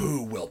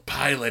 who will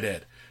pilot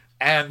it?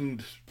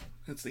 And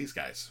it's these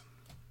guys.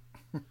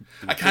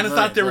 I kind of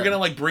thought they were going to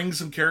like bring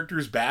some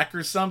characters back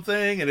or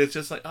something. And it's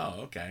just like,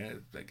 oh, okay.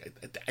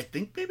 I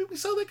think maybe we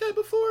saw that guy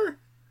before.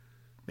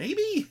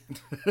 Maybe.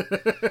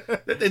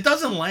 It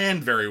doesn't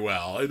land very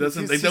well. It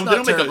doesn't. They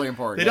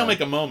don't make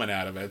a moment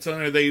out of it.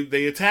 So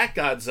they attack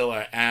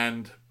Godzilla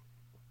and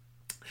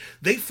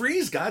they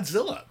freeze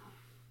Godzilla.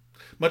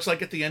 Much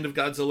like at the end of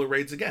Godzilla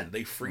Raids Again.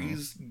 They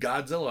freeze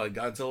Godzilla. And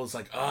Godzilla's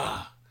like,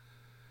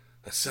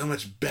 that's so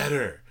much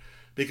better.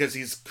 Because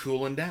he's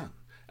cooling down.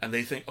 And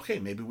they think, okay,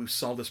 maybe we've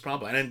solved this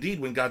problem. And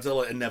indeed, when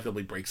Godzilla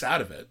inevitably breaks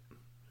out of it,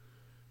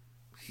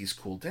 he's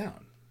cooled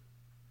down.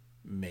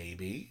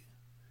 Maybe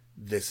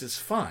this is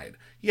fine.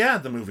 Yeah,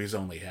 the movie's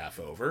only half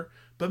over,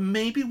 but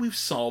maybe we've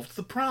solved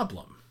the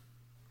problem.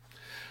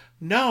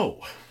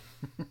 No.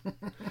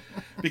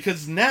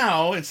 Because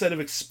now, instead of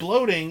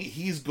exploding,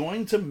 he's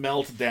going to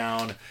melt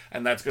down,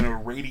 and that's going to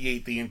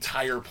irradiate the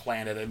entire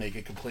planet and make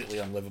it completely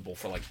unlivable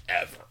for, like,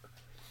 ever.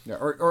 Yeah,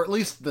 or at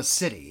least the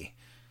city.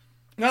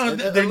 No,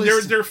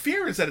 their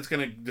fear is that it's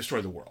going to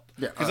destroy the world.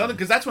 Yeah,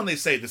 because that's when they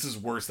say this is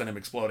worse than him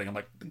exploding. I'm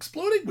like,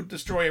 exploding would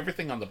destroy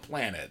everything on the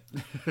planet.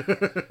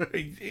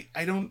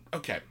 I don't...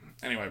 Okay.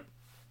 Anyway.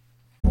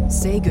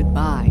 Say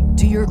goodbye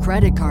to your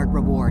credit card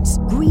rewards.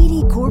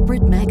 Greedy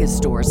corporate mega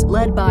stores,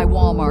 led by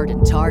Walmart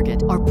and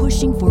Target, are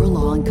pushing for a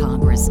law in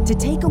Congress to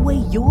take away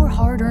your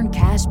hard-earned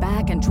cash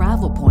back and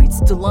travel points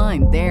to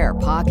line their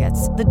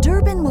pockets. The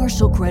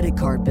Durbin-Marshall credit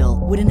card bill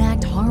would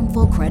enact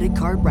harmful credit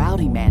card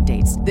routing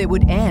mandates that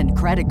would end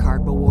credit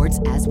card rewards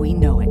as we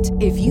know it.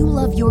 If you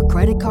love your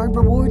credit card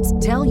rewards,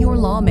 tell your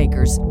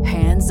lawmakers,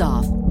 hands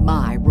off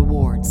my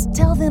rewards.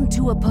 Tell them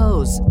to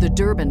oppose the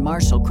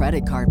Durbin-Marshall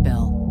credit card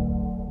bill.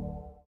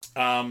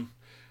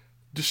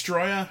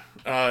 Destoroyah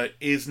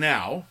is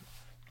now,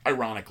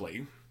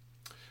 ironically,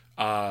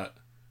 not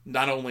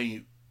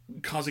only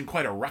causing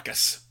quite a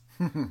ruckus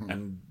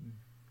and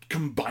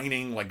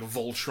combining like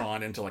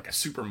Voltron into like a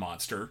super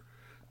monster,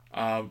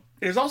 it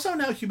is also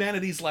now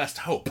humanity's last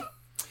hope.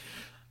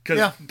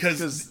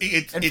 Because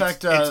it's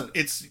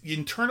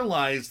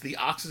internalized the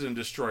Oxygen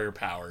Destroyer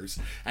powers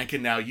and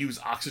can now use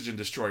Oxygen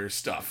Destroyer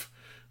stuff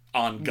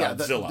on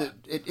Godzilla.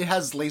 It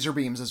has laser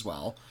beams as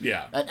well.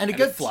 Yeah. And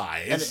it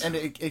flies. And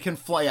it can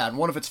fly. Yeah, in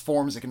one of its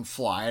forms, it can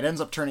fly. It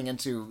ends up turning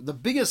into the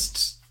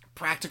biggest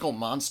practical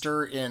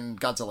monster in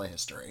Godzilla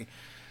history.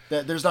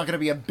 There's not going to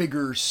be a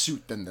bigger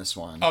suit than this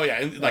one. Oh,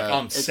 yeah.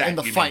 On set. In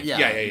the fight, yeah.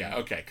 Yeah.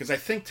 Okay. Because I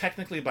think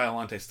technically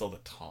Biolante's still the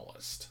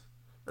tallest.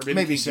 Or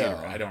maybe so.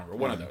 Ghidorah, I don't remember.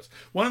 One of those.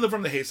 One of them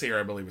from the Heisei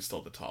era, I believe, is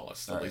still the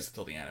tallest. At least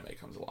until the anime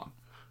comes along.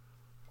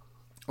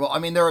 Well, I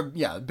mean, there are,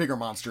 bigger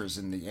monsters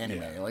in the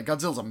anime. Yeah. Like,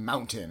 Godzilla's a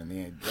mountain in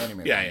the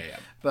anime. Yeah.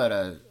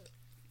 But,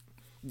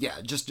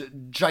 just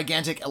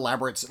gigantic,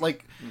 elaborate...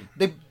 Like,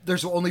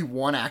 there's only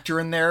one actor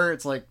in there.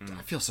 It's like,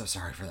 I feel so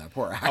sorry for that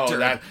poor actor.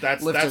 Oh,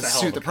 that's a hell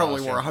suit of a that probably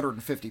costume. wore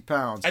 150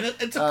 pounds. And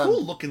it's a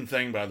cool-looking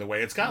thing, by the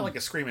way. It's got, like,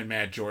 a Screaming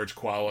Mad George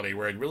quality,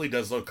 where it really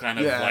does look kind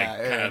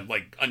of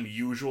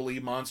unusually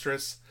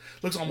monstrous.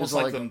 Looks almost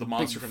like the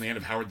monster from the end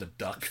of Howard the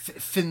Duck.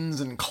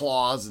 Fins and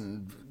claws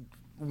and...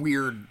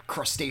 weird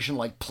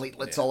crustacean-like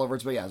platelets all over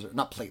its body. Yeah,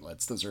 not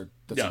platelets. That's in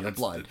your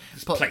blood.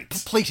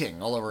 Plates. Plating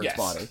all over its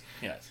body.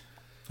 Yes.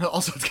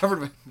 Also, it's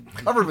covered with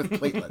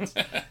platelets,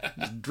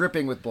 just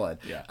dripping with blood.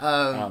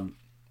 Yeah.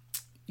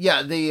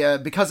 Yeah, the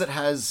because it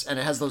has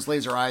those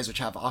laser eyes which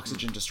have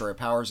oxygen destroyer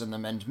powers in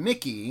them, and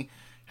Mickey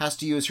has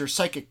to use her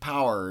psychic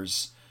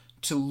powers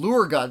to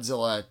lure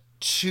Godzilla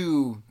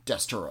to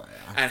Destoroyah.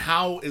 And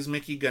how is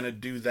Mickey going to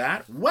do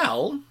that?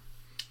 Well,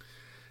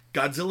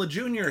 Godzilla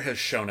Jr. has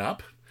shown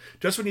up.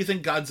 Just when you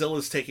think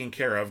Godzilla's taken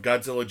care of,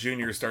 Godzilla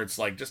Jr. starts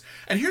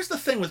And here's the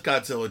thing with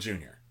Godzilla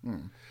Jr.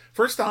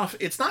 First off,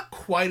 it's not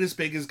quite as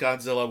big as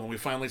Godzilla when we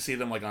finally see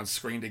them on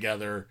screen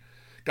together.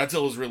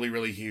 Godzilla's really,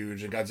 really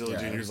huge, and Godzilla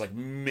Jr. is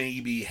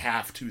maybe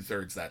half,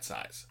 2/3 that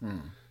size.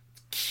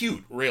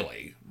 Cute,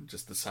 really.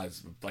 Just the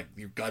size of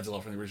your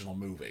Godzilla from the original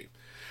movie.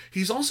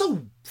 He's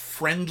also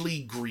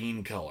friendly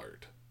green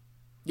colored.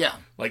 Yeah.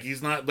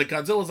 He's not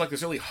Godzilla's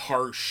this really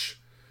harsh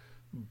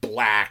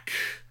black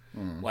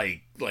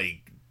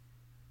like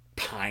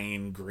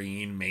pine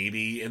green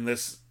maybe in the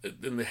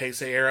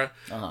Heisei era.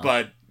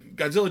 But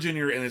Godzilla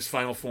Jr. in his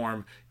final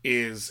form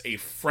is a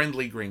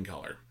friendly green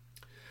color.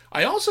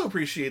 I also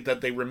appreciate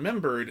that they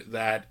remembered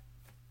that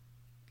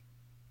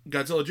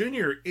Godzilla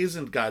Jr.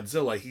 isn't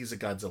Godzilla, he's a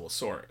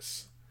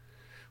Godzillasaurus.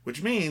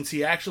 Which means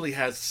he actually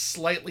has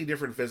slightly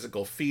different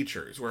physical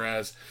features,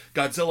 whereas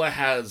Godzilla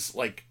has,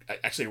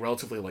 actually a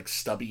relatively,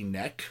 stubby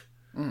neck.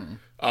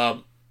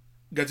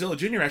 Godzilla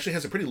Jr. actually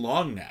has a pretty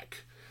long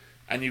neck.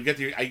 And you get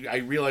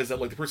I realize that,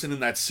 the person in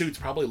that suit's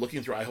probably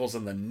looking through eye holes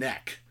in the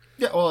neck.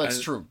 Yeah, well,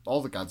 that's true.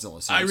 All the Godzilla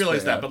suits. I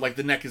realize that, but,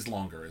 the neck is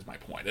longer, is my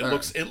point.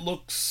 It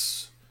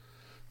looks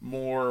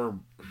more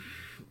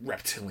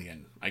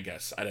reptilian, I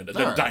guess. I don't know.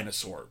 Than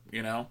dinosaur,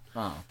 you know?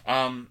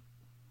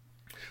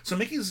 So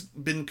Mickey's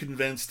been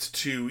convinced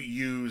to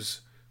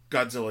use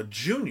Godzilla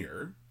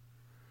Jr.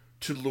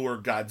 to lure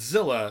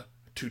Godzilla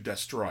to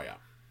Destoroyah.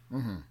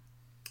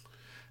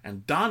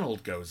 And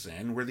Donald goes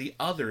in where the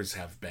others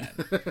have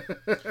been.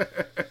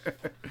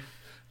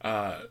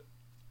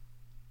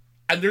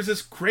 And there's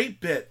this great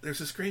bit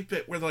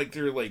where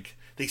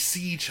they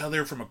see each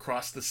other from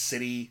across the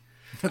city.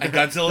 And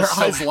Godzilla's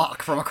their eyes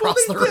lock from across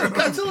the room.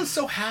 Godzilla's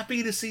so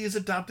happy to see his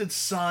adopted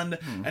son,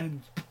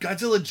 and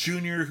Godzilla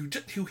Jr.,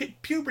 who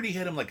hit puberty,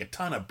 hit him like a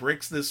ton of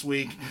bricks this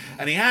week,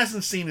 and he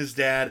hasn't seen his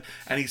dad,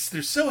 and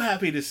they're so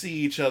happy to see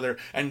each other,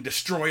 and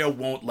Destoroyah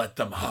won't let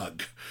them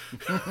hug.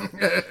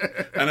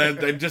 And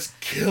it just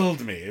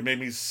killed me. It made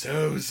me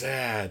so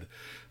sad.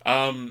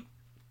 And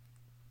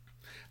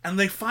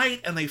they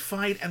fight, and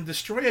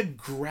Destoroyah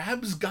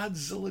grabs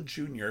Godzilla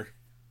Jr.,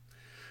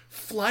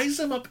 flies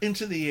him up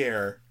into the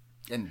air,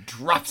 and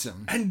drops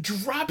him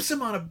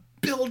on a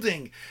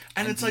building,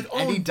 and it's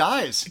and he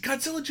dies.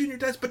 Godzilla Jr.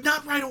 dies, but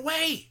not right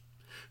away.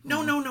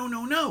 No.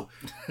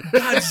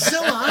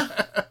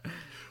 Godzilla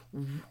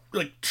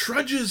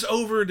trudges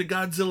over to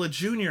Godzilla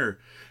Jr.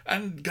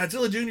 and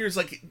Godzilla Jr. is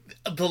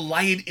the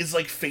light is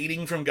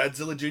fading from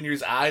Godzilla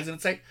Jr.'s eyes, and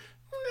it's nah.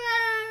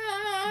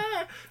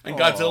 And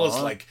Godzilla's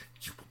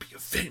you will be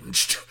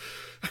avenged.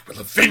 I will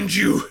avenge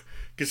you.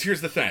 Because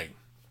here's the thing.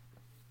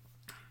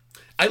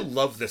 I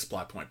love this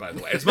plot point, by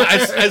the way.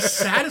 As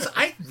sad as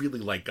I really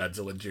like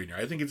Godzilla Jr.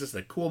 I think it's just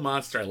a cool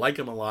monster. I like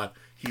him a lot.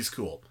 He's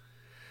cool.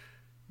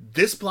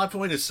 This plot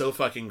point is so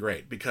fucking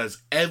great because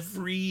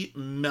every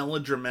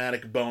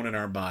melodramatic bone in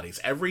our bodies,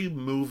 every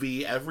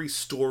movie, every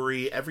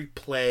story, every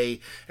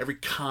play, every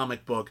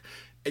comic book,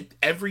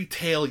 every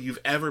tale you've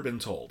ever been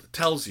told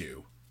tells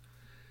you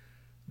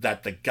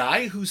that the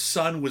guy whose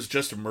son was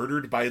just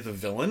murdered by the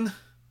villain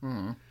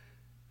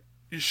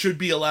should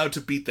be allowed to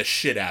beat the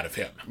shit out of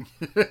him.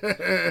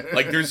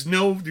 There's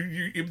no...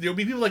 There'll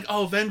be people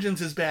oh,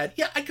 vengeance is bad.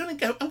 Yeah, I'm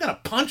gonna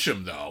punch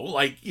him, though.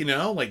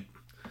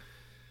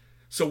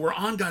 So we're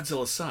on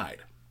Godzilla's side.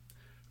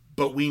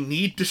 But we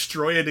need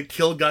Destoroyah to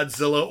kill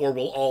Godzilla or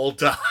we'll all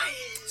die.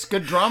 It's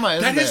good drama,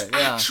 isn't it? That is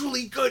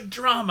actually good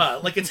drama.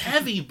 It's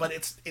heavy, but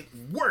it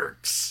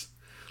works.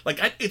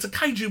 It's a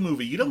kaiju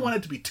movie. You don't want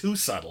it to be too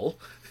subtle.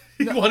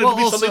 You want it to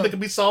be something that can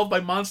be solved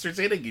by monsters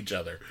hitting each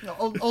other.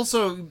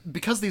 Also,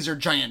 because these are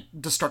giant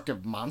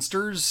destructive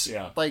monsters,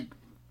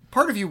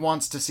 part of you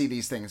wants to see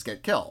these things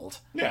get killed.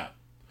 Yeah.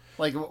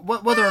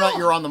 Whether or not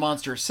you're on the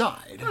monster's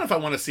side. I don't know if I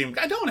want to see them.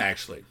 I don't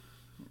actually.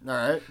 All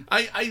right.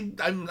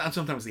 I'm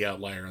sometimes the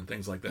outlier on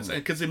things like this.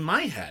 Because in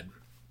my head,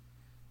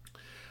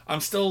 I'm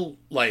still,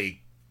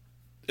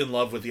 in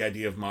love with the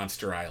idea of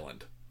Monster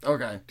Island.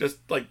 Okay. Just,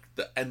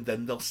 and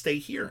then they'll stay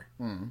here.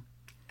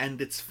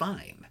 And it's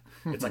fine.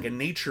 It's like a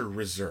nature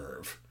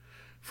reserve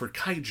for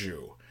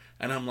kaiju.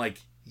 And I'm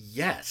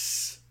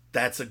yes,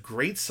 that's a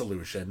great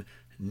solution.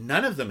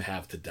 None of them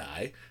have to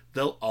die.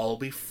 They'll all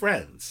be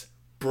friends.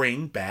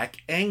 Bring back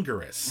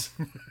Anguirus.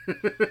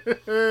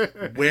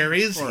 Where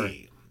is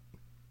he?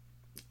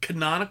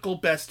 Canonical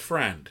best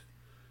friend.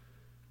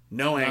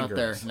 No Anguirus. Not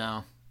there,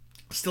 no.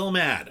 Still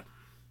mad.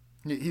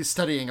 He's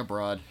studying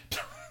abroad.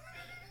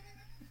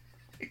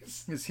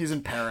 He's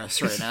in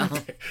Paris right now.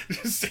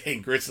 Just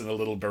Anguirus in a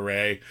little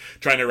beret,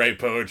 trying to write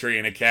poetry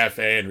in a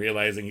cafe and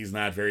realizing he's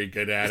not very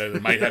good at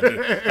it. Might have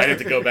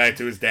to go back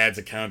to his dad's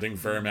accounting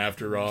firm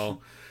after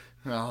all.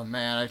 Oh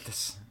man, I'm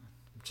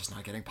just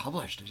not getting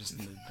published.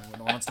 No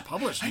one wants to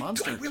publish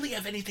Monster. Do I really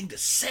have anything to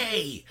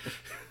say?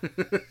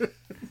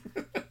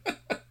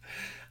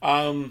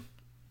 Anyway,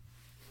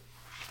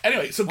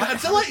 so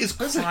Godzilla is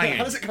crying.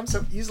 How does it come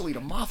so easily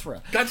to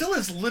Mothra? Godzilla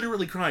is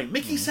literally crying.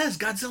 Mickey says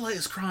Godzilla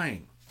is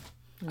crying.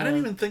 I don't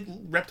even think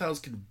reptiles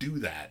can do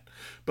that.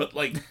 But,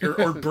 like,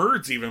 or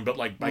birds even, but,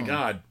 like, my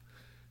God,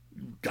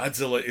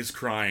 Godzilla is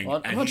crying.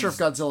 Well, I'm not sure if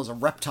Godzilla's a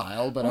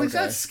reptile, but well, okay. He's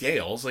got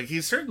scales. Like,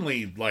 he's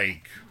certainly,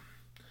 like...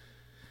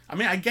 I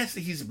mean, I guess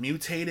that he's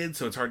mutated,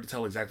 so it's hard to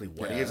tell exactly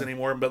what he is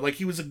anymore. But, like,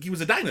 he was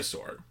a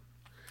dinosaur.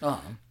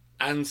 Uh-huh.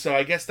 And so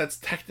I guess that's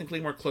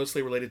technically more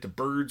closely related to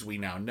birds, we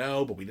now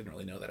know, but we didn't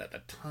really know that at the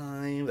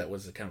time. That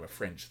was kind of a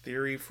fringe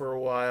theory for a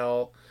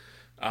while.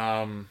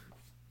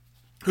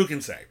 Who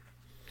can say?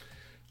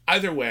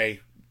 Either way...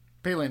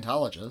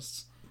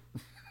 Paleontologists.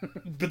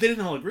 But they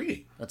didn't all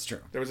agree. That's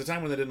true. There was a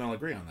time when they didn't all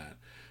agree on that.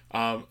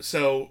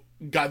 So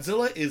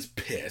Godzilla is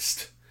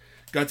pissed.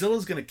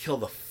 Godzilla's going to kill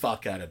the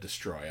fuck out of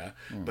Destoroyah,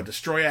 but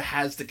Destoroyah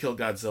has to kill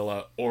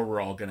Godzilla or we're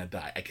all going to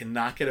die. I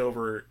cannot get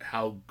over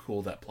how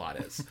cool that plot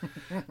is.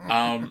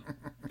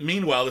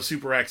 Meanwhile, the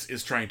Super X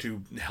is trying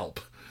to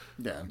help.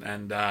 Yeah.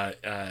 And that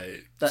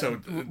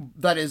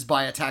is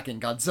by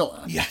attacking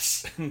Godzilla.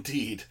 Yes,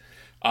 indeed.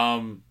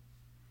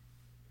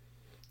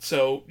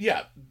 So,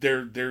 yeah,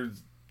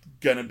 there's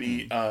gonna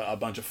be a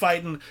bunch of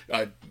fighting.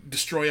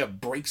 Destoroyah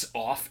breaks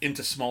off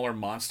into smaller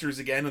monsters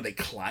again, and they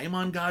climb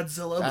on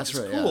Godzilla, which is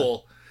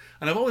cool. Yeah.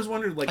 And I've always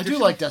wondered, like, I do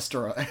like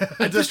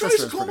Destoroyah.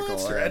 Destoroyah's a cool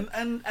monster, cool,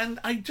 yeah. and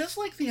I just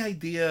like the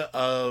idea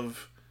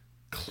of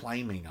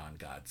climbing on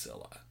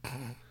Godzilla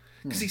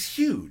because he's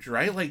huge,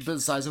 right? Like the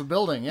size of a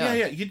building, yeah.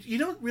 Yeah. You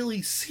don't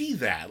really see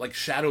that, like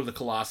Shadow of the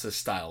Colossus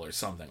style or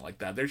something like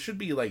that. There should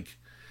be like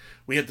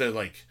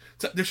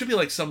there should be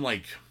like some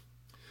like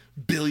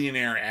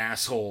billionaire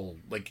asshole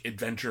like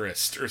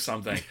adventurist or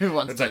something who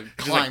wants to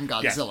climb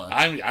Godzilla.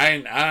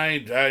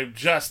 I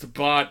just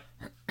bought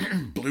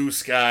Blue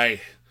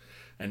Sky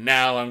and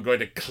now I'm going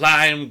to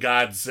climb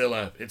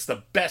Godzilla. It's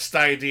the best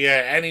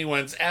idea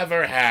anyone's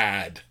ever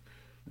had.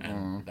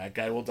 And that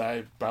guy will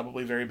die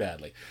probably very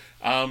badly.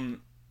 The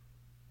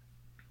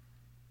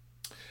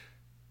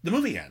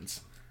movie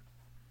ends.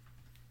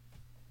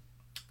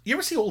 You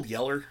ever see Old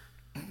Yeller?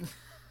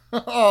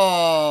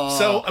 Oh.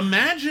 So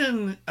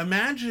imagine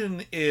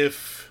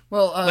if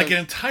like an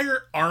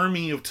entire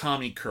army of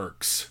Tommy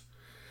Kirks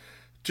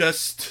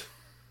just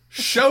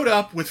showed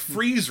up with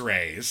freeze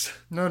rays.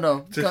 No.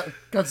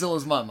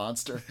 Godzilla's my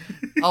monster.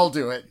 I'll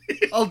do it,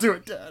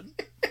 Dad.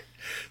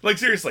 Like,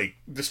 seriously,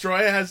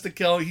 Destoroyah has to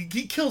kill...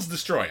 He kills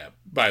Destoroyah,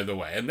 by the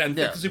way. And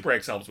Super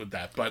X helps with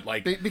that, but,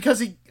 like...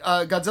 Because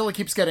Godzilla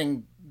keeps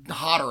getting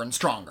hotter and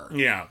stronger.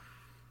 Yeah.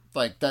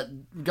 Like, that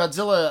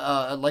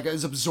Godzilla,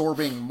 is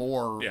absorbing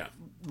more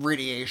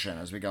radiation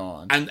as we go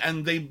on.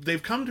 And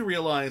they've come to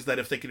realize that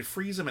if they can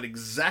freeze him at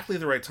exactly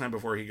the right time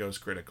before he goes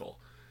critical,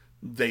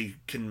 they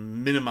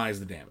can minimize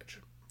the damage.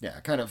 Yeah,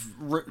 kind of...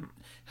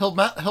 He'll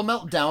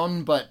melt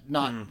down, but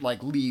not,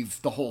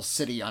 leave the whole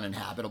city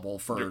uninhabitable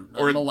for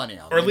a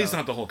millennium. Or at least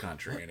not the whole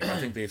country. Anyway.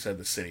 I think they said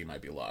the city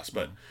might be lost.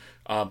 But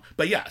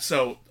yeah,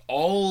 so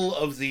all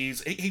of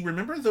these... Hey,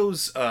 remember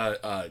those,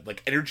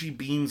 energy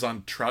beams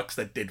on trucks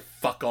that did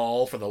fuck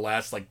all for the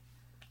last,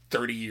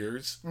 30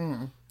 years?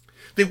 Mm.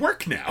 They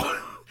work now.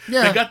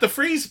 Yeah. They got the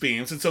freeze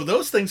beams, and so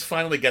those things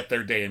finally get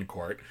their day in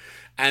court.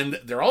 And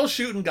they're all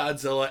shooting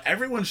Godzilla.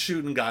 Everyone's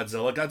shooting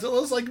Godzilla.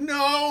 Godzilla's like,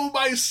 no,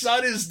 my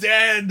son is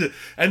dead.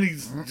 And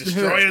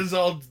Destoroyah's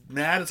all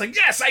mad. It's like,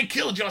 yes, I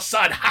killed your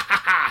son. Ha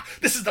ha ha.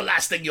 This is the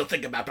last thing you'll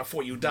think about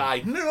before you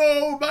die.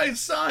 No, my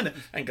son.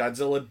 And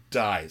Godzilla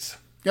dies.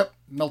 Yep,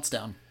 melts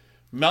down,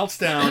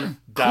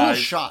 dies. Cool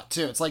shot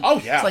too. It's like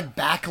it's like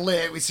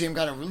backlit. We see him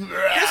kind of.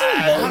 There's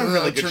a lot of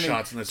really good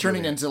shots in this movie.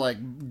 Turning into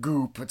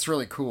goop. It's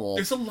really cool.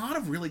 There's a lot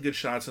of really good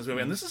shots in this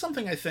movie, and this is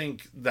something I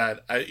think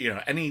that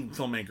any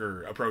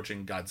filmmaker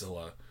approaching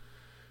Godzilla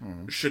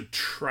should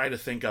try to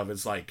think of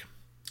as like,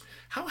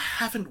 how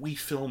haven't we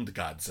filmed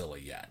Godzilla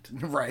yet?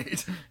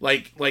 Right.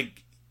 Like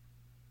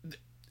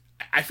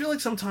I feel like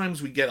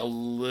sometimes we get a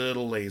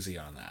little lazy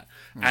on that.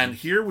 And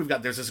here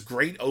there's this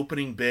great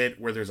opening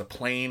bit where there's a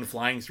plane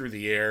flying through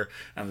the air,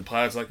 and the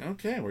pilot's like,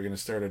 okay, we're going to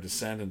start our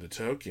descent into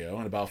Tokyo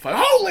in about 5...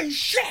 Holy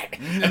shit!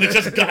 And it's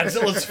just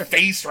Godzilla's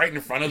face right in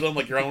front of them,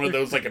 like you're on one of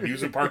those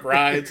amusement park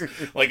rides.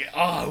 Like,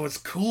 oh, it was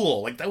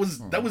cool. Like, that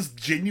was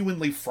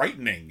genuinely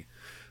frightening.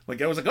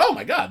 Like, I was like, oh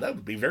my God, that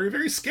would be very,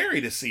 very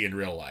scary to see in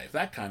real life.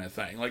 That kind of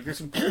thing. Like, there's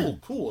some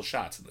cool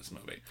shots in this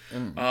movie.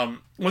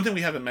 One thing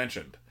we haven't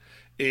mentioned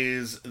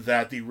is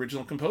that the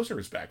original composer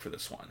is back for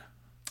this one.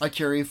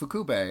 Akira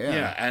Ifukube, yeah.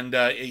 Yeah, and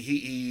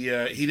he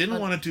didn't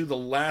want to do the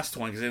last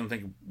one because he didn't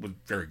think it was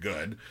very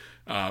good.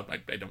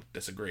 I don't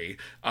disagree.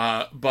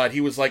 But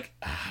he was like,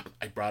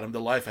 I brought him to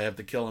life. I have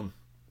to kill him.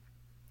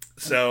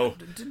 So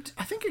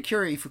I think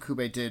Akira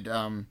Ifukube did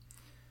one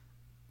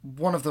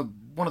of the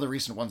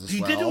recent ones as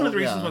well. He did do one of the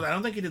recent ones. I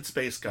don't think he did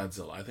Space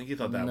Godzilla. I think he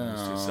thought that one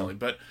was too silly.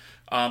 But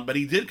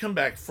he did come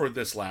back for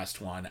this last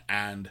one,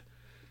 and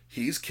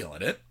he's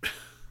killing it.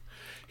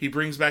 He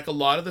brings back a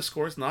lot of the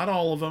scores, not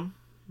all of them.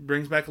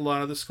 Brings back a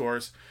lot of the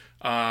scores.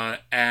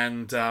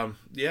 Godzilla.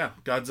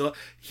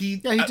 He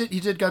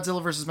did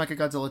Godzilla versus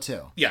Mechagodzilla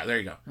 2. Yeah, there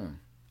you go.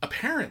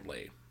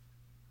 Apparently,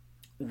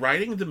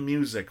 writing the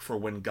music for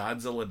when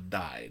Godzilla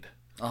died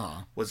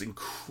was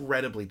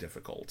incredibly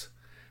difficult.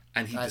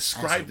 And he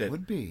described it.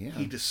 Would be, yeah.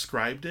 He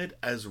described it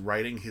as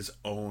writing his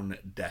own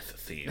death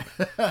theme,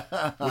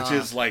 which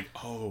is like,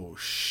 oh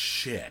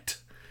shit!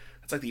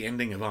 It's like the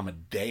ending of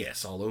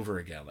Amadeus all over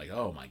again. Like,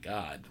 oh my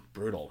god,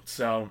 brutal.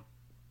 So,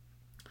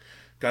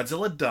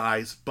 Godzilla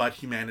dies, but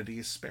humanity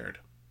is spared,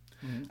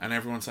 and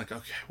everyone's like,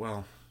 okay,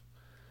 well,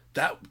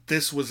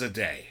 this was a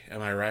day.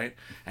 Am I right?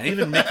 And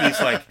even Mickey's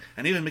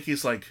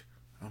like,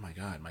 oh my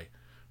god,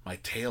 my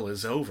tale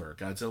is over.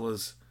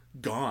 Godzilla's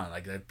gone.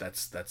 Like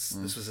this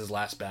was his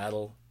last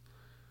battle.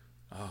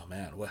 Oh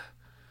man, what?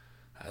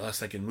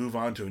 Unless I can move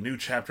on to a new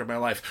chapter of my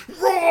life.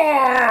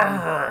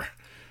 Roar!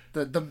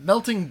 The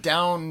melting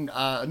down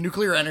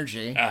nuclear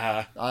energy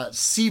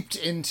seeped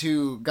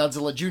into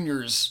Godzilla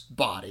Jr.'s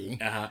body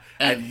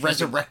and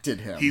resurrected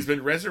him. He's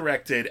been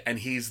resurrected, and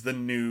he's the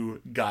new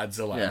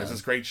Godzilla. Yeah. There's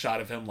this great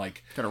shot of him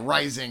like kind of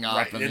rising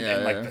up,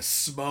 and like the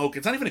smoke.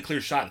 It's not even a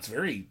clear shot. It's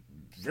very,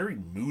 very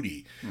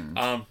moody.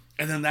 And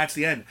then that's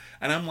the end,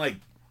 and I'm like,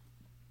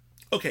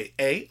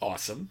 okay,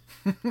 awesome.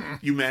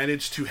 You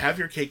managed to have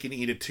your cake and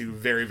eat it too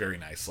very, very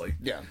nicely.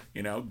 Yeah.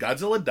 You know,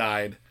 Godzilla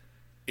died.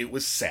 It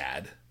was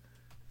sad.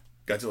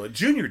 Godzilla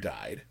Jr.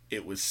 died.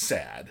 It was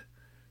sad.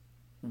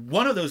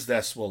 One of those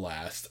deaths will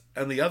last,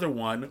 and the other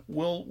one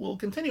will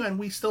continue, and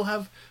we still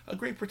have a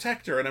great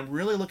protector, and I'm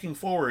really looking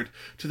forward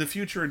to the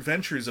future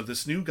adventures of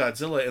this new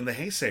Godzilla in the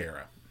Heisei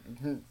era.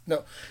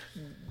 No.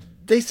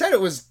 They said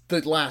it was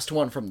the last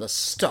one from the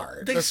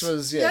start. This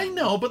was, I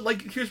know, but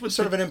like, here's what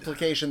sort of an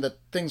implication that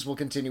things will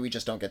continue. We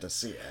just don't get to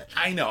see it.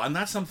 I know, and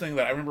that's something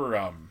that I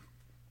remember.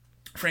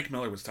 Frank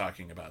Miller was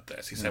talking about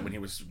this. He said when he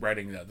was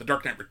writing The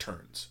Dark Knight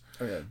Returns,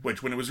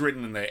 which when it was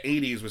written in the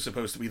 '80s was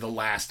supposed to be the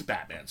last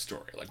Batman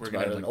story. Like we're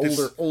gonna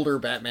have older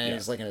Batman.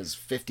 He's like in his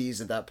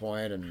 50s at that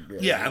point, and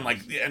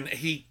and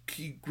he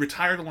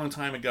retired a long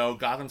time ago.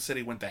 Gotham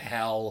City went to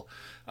hell,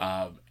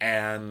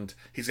 and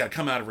he's got to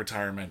come out of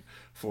retirement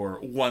for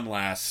one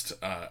last,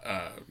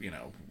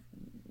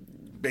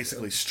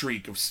 basically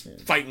streak of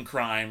fighting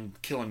crime,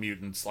 killing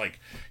mutants.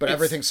 But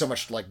everything's so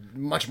much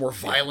much more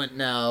violent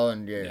now,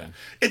 and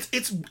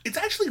it's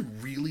actually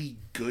really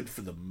good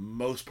for the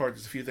most part.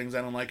 There's a few things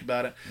I don't like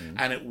about it,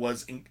 and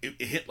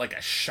it hit like a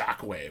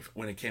shockwave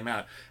when it came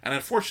out. And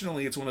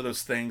unfortunately, it's one of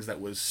those things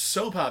that was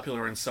so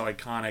popular and so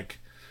iconic.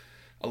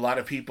 A lot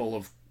of people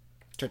have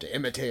tried to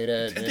imitate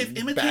it. They've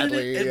imitated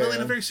it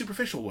in a very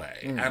superficial way.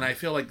 And I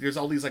feel like there's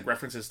all these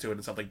references to it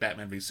and stuff like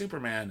Batman v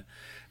Superman.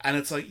 And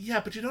it's like,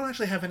 yeah, but you don't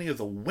actually have any of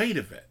the weight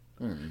of it.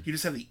 You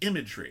just have the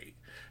imagery.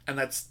 And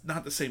that's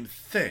not the same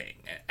thing.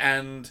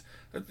 And,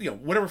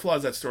 whatever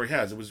flaws that story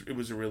has, it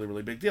was a really,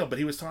 really big deal. But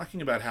he was talking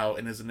about how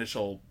in his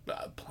initial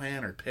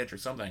plan or pitch or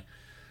something,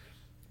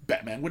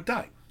 Batman would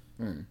die.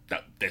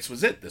 This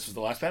was it. This was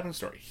the last Batman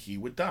story. He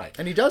would die.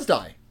 And he does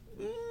die.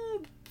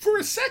 For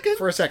a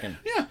second.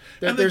 Yeah.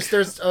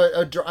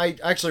 I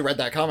actually read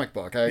that comic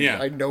book.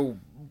 I know,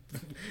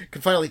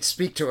 can finally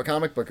speak to a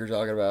comic book you're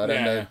talking about.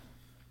 And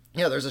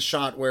there's a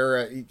shot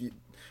where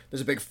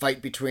there's a big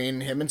fight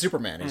between him and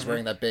Superman. He's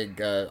wearing that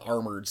big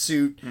armored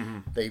suit.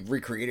 They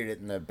recreated it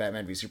in the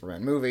Batman v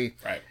Superman movie.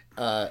 Right.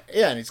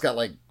 And he's got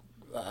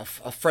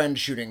a friend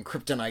shooting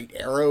kryptonite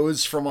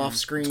arrows from off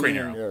screen. Green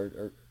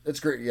Arrow. It's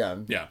great, yeah.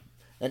 Yeah.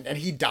 And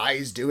he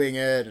dies doing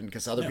it, and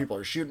because other people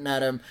are shooting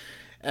at him.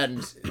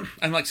 And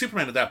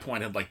Superman at that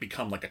point had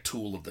become a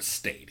tool of the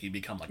state. He'd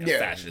become a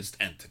fascist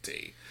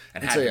entity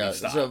and had to be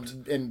stopped.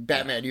 And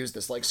Batman used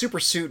this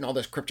super suit and all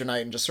this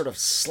kryptonite and just sort of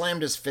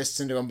slammed his fists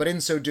into him, but in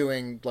so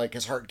doing,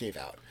 his heart gave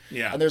out.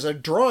 Yeah. And there's a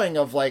drawing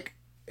of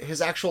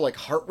his actual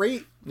heart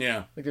rate.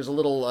 Yeah. There's a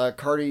little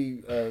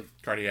cardiograph,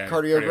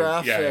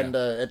 and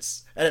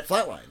it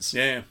flatlines.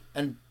 Yeah.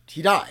 And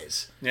he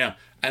dies. Yeah.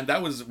 And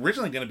that was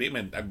originally going to be.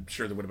 I mean, I'm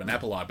sure there would have been an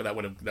epilogue, but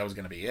that was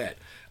going to be it.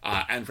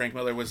 And Frank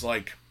Miller was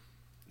like,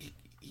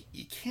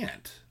 you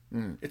can't.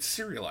 It's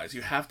serialized.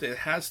 It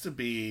has to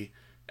be,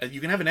 you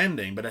can have an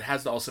ending, but it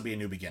has to also be a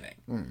new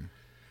beginning.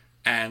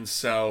 And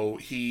so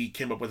he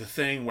came up with a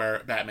thing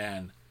where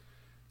Batman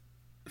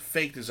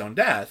faked his own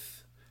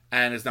death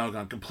and has now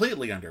gone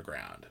completely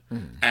underground.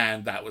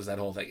 And that was that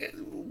whole thing.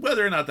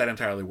 Whether or not that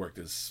entirely worked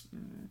is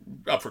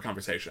up for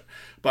conversation.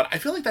 But I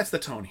feel like that's the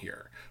tone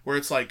here, where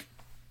it's like,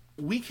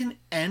 we can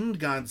end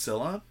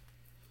Godzilla,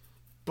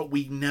 but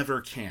we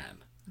never can.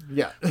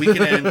 Yeah. We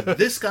can end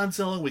this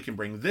Godzilla, we can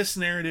bring this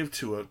narrative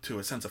to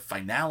a sense of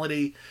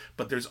finality,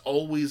 but there's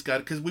always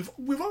got, because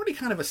we've already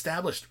kind of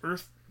established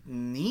Earth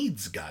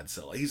needs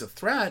Godzilla. He's a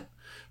threat,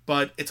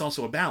 but it's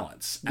also a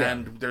balance. Yeah.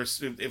 And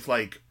there's I'm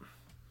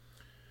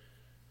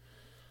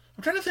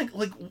trying to think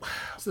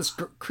it's this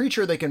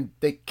creature they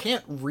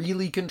can't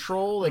really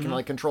control. They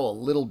can control a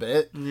little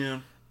bit.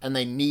 Yeah. And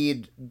they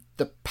need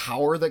the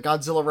power that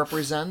Godzilla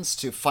represents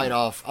to fight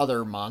off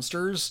other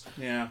monsters.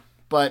 Yeah.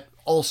 But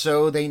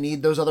also they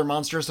need those other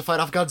monsters to fight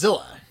off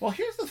Godzilla. Well,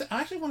 here's the thing.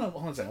 I actually want to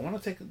hold on a second. I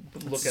want to take a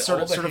look at sort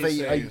all of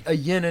the a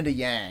yin and a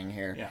yang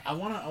here. Yeah, I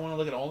want to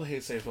look at all the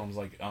Heisei films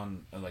in a all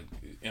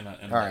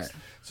right. list.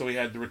 So we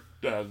had the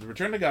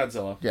Return to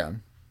Godzilla. Yeah.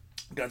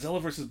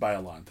 Godzilla versus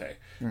Biollante,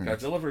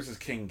 Godzilla versus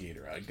King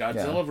Ghidorah,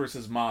 Godzilla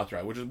versus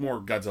Mothra, which is more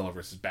Godzilla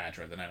versus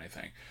Batra than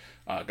anything.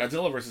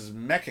 Godzilla versus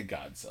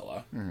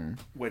Mechagodzilla,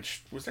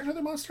 which was there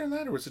another monster in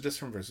that, or was it just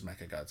from versus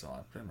Mechagodzilla?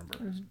 I don't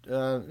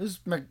remember. It was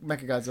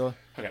Mechagodzilla.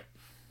 Okay.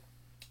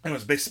 It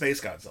was Big Space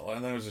Godzilla,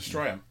 and then it was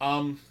Destoroyah.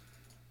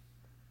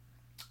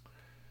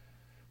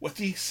 With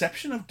the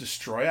exception of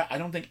Destoroyah, I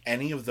don't think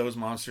any of those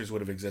monsters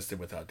would have existed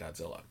without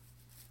Godzilla.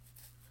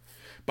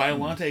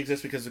 Biollante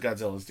exists because of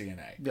Godzilla's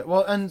DNA. Yeah,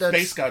 well, and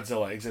Space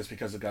Godzilla exists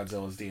because of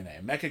Godzilla's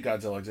DNA.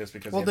 Mechagodzilla exists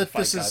because he had to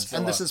fight Godzilla.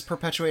 And this is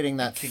perpetuating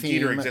that King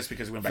theme. Ghidorah exists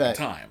because he went back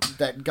in time.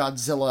 That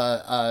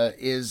Godzilla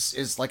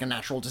is like a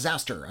natural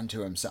disaster unto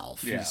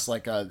himself. Yeah. He's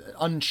like a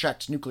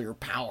unchecked nuclear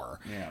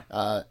power.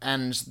 Yeah.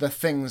 And the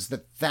things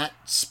that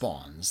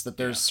spawns, that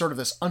there's sort of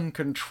this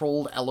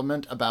uncontrolled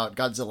element about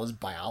Godzilla's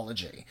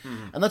biology.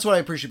 And that's what I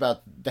appreciate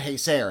about the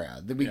Heisei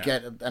area. That we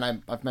get,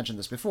 and I've mentioned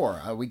this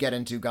before, we get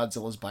into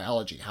Godzilla's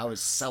biology, how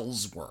his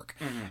cells work,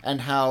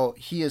 and how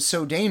he is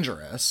so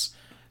dangerous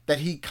that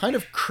he kind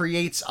of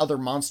creates other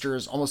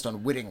monsters almost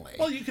unwittingly.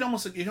 Well, you can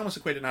almost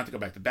equate it, not to go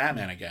back to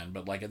Batman again,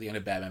 but like at the end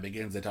of Batman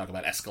Begins, they talk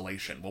about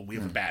escalation. Well, we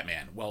have a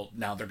Batman. Well,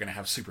 now they're going to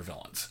have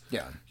supervillains.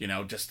 Yeah. You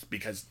know, just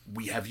because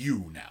we have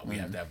you now, we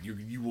have to have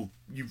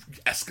you've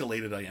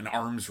escalated an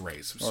arms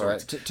race. Of All right.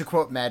 To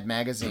quote Mad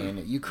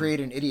Magazine, you create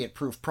an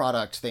idiot-proof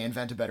product, they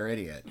invent a better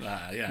idiot.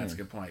 Yeah, that's a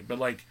good point.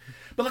 But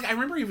I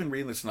remember even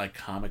reading this in like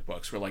comic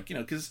books, where like, you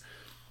know, because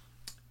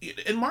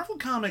in Marvel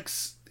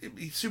Comics,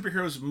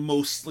 superheroes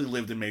mostly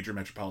lived in major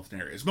metropolitan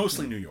areas,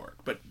 mostly New York,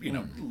 but, you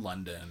know,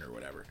 London or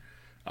whatever.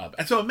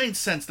 And so it made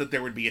sense that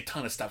there would be a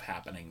ton of stuff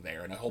happening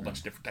there, and a whole bunch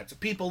of different types of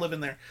people living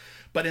there.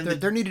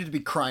 But there needed to be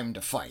crime to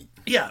fight.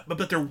 Yeah,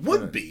 but there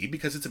would be,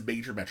 because it's a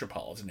major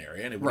metropolitan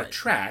area, and it would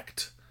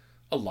attract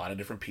a lot of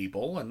different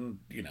people, and,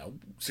 you know,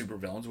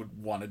 supervillains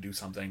would want to do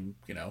something,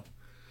 you know,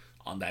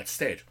 on that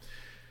stage.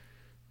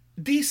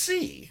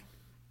 DC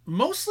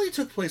mostly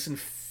took place in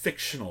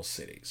fictional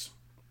cities.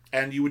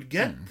 And you would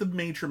get the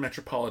major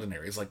metropolitan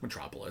areas like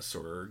Metropolis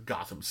or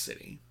Gotham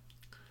City.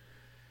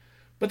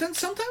 But then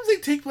sometimes they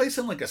take place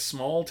in like a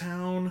small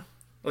town,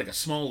 like a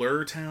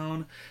smaller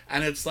town.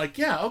 And it's like,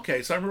 yeah,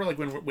 okay. So I remember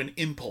like when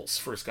Impulse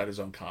first got his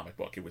own comic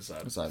book, it was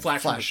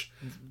Flash.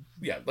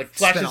 Yeah, like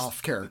Flash's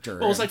spin-off character.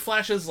 Well, it was like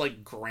Flash's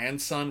like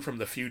grandson from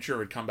the future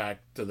had come back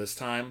to this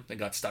time and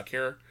got stuck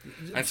here.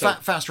 And so,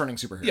 fast-running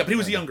superhero. Yeah, but he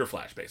was a younger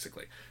Flash,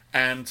 basically.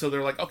 And so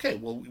they're like, okay,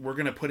 well, we're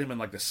going to put him in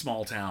like this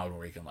small town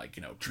where he can like,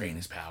 you know, train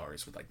his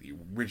powers with like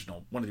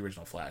one of the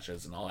original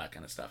Flashes and all that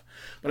kind of stuff.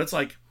 But it's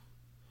like,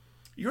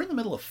 you're in the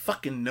middle of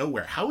fucking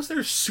nowhere. How is there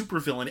a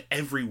supervillain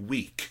every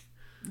week?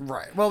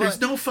 Right. Well,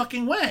 there's no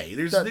fucking way.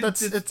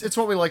 It's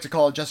what we like to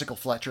call Jessica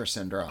Fletcher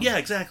syndrome. Yeah,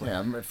 exactly.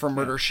 Yeah, from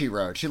Murder, She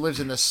Wrote. She lives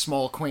in this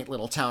small, quaint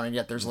little town, and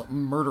yet there's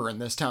murder in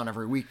this town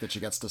every week that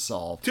she gets to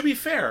solve. To be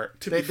fair,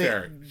 they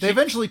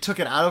eventually took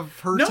it out of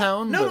her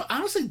town. No,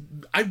 honestly,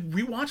 I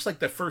rewatched like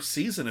the first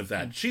season of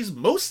that. She's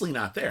mostly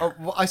not there. Oh,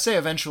 well, I say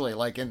eventually,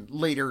 like in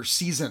later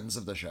seasons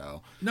of the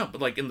show. No,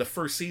 but like in the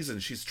first season,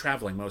 she's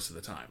traveling most of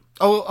the time.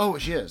 Oh,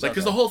 she is. Like,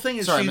 because the whole thing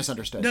is, sorry, I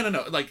misunderstood.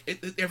 No.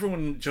 Like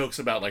everyone jokes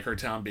about like her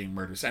town being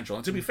murder central,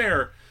 and to be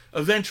fair,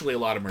 eventually a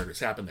lot of murders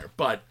happen there.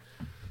 But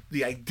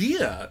the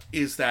idea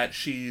is that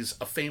she's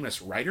a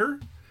famous writer,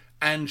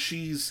 and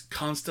she's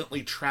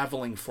constantly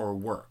traveling for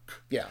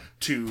work. Yeah.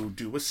 To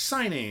do a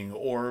signing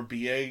or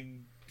be a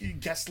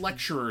guest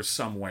lecturer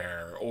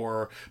somewhere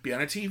or be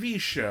on a TV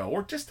show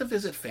or just to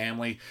visit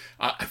family.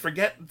 I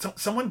forget,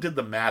 someone did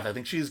the math. I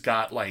think she's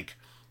got like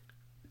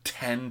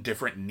 10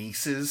 different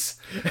nieces.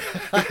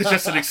 It's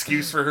just an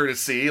excuse for her to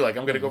see, like,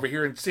 I'm gonna go over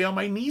here and see how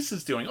my niece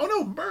is doing. Oh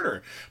no,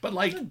 murder. But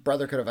like,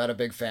 brother could have had a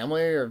big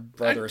family, or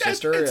brother or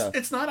sister.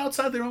 It's not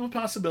outside the realm of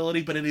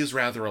possibility, but it is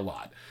rather a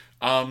lot.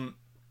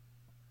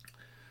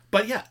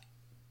 But yeah,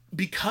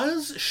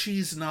 because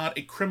she's not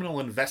a criminal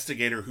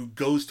investigator who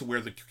goes to where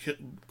the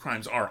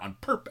crimes are on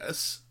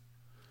purpose,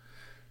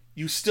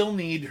 you still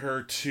need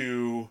her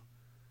to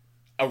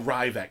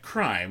arrive at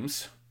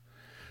crimes.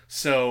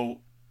 So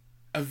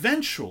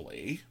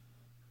eventually,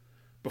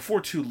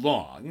 before too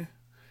long,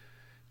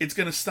 it's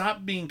going to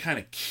stop being kind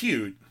of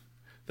cute.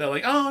 They're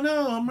like, oh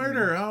no, a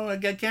murder. Oh,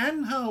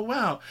 again? Oh,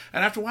 wow.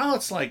 And after a while,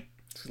 it's like,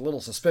 it's a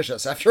little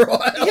suspicious after a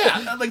while.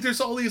 Yeah, like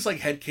there's all these like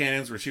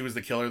headcanons where she was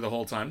the killer the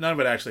whole time. None of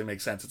it actually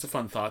makes sense. It's a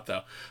fun thought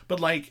though. But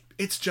like,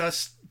 it's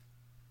just,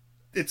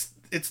 it's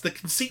the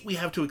conceit we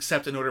have to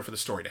accept in order for the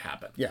story to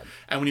happen. Yeah.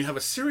 And when you have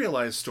a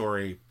serialized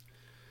story,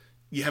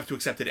 you have to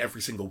accept it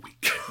every single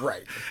week.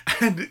 Right.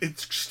 And it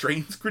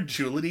strains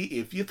credulity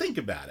if you think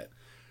about it.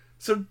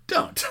 So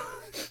don't.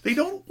 They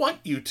don't want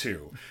you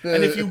to.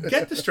 And if you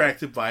get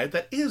distracted by it,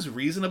 that is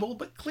reasonable,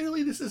 but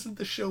clearly this isn't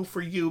the show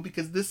for you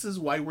because this is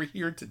why we're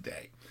here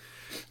today.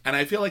 And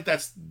I feel like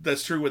that's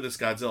true with this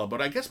Godzilla.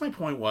 But I guess my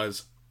point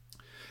was,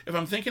 if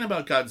I'm thinking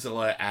about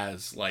Godzilla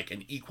as like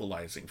an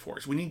equalizing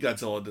force, we need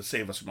Godzilla to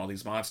save us from all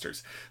these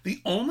monsters.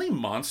 The only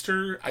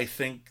monster I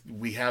think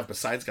we have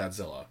besides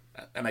Godzilla,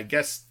 and I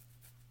guess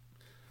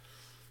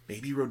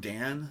maybe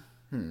Rodan,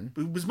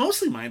 who was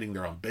mostly minding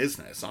their own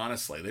business,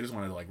 honestly. They just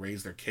wanted to like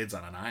raise their kids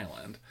on an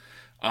island.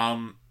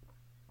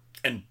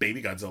 And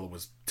Baby Godzilla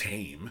was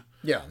tame.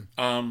 Yeah.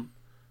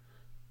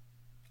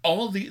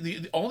 All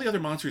the other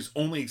monsters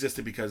only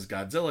existed because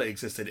Godzilla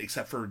existed,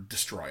 except for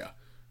Destoroyah.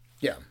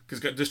 Yeah. Because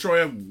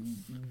Destoroyah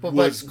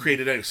was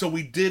created anyway. So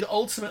we did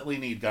ultimately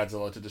need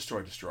Godzilla to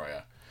destroy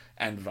Destoroyah,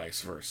 and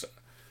vice versa.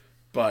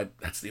 But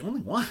that's the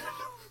only one.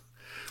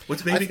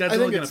 What's Baby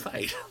Godzilla going to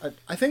fight?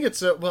 I think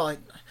it's I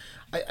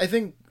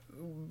think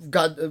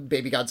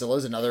Baby Godzilla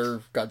is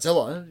another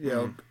Godzilla. You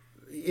know,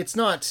 it's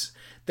not.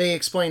 They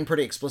explain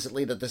pretty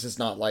explicitly that this is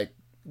not like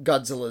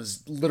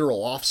Godzilla's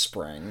literal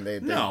offspring.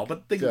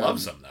 But they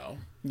loves him though.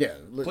 Yeah,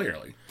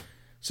 clearly.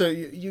 So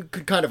you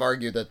could kind of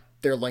argue that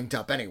they're linked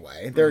up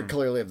anyway. They're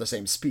clearly of the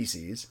same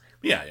species.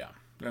 Yeah.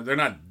 They're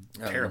not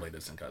terribly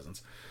distant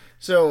cousins.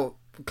 So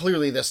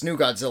clearly, this new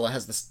Godzilla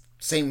has the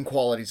same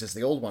qualities as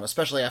the old one,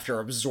 especially after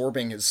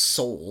absorbing his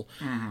soul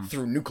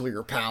through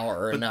nuclear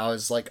power, and now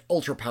is like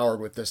ultra powered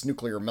with this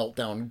nuclear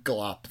meltdown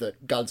glop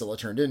that Godzilla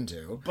turned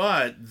into.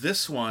 But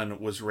this one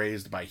was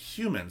raised by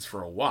humans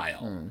for a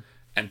while,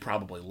 and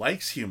probably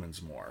likes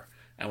humans more,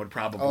 and would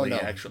probably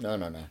actually...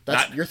 No.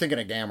 You're thinking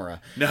of Gamera.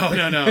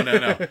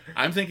 No.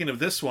 I'm thinking of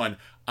this one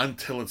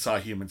until it saw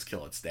humans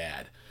kill its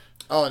dad.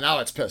 Oh, now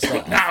it's pissed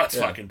off. Now it's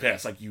fucking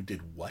pissed. Like, you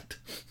did what?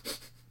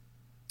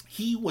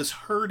 He was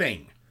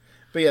hurting.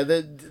 But yeah,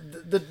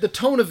 the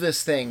tone of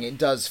this thing, it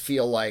does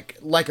feel like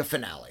a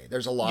finale.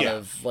 There's a lot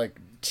of like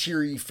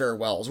teary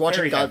farewells.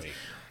 Watching a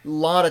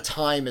lot of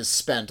time is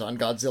spent on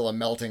Godzilla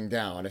melting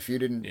down. If you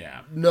didn't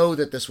know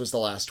that this was the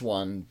last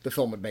one, the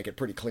film would make it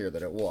pretty clear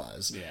that it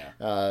was. Yeah.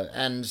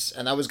 And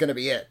that was going to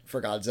be it for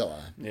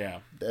Godzilla. Yeah.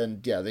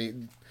 And yeah,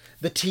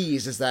 the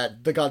tease is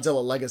that the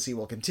Godzilla legacy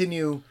will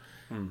continue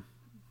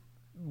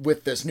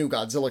with this new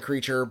Godzilla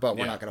creature, but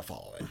we're not going to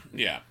follow it.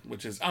 Yeah,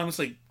 which is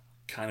honestly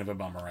kind of a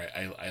bummer.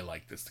 I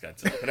like this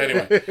Godzilla. But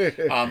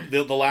anyway,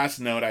 the last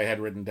note I had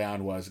written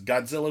down was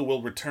Godzilla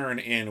will return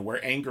in Where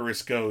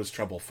Anguirus Goes,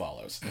 Trouble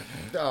Follows.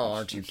 Oh,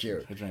 aren't you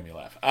cute? Which made me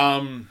laugh.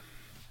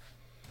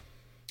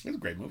 It's a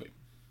great movie.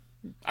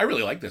 I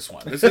really like this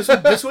one.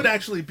 This would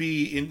actually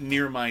be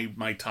near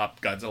my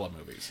top Godzilla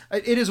movies.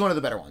 It is one of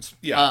the better ones.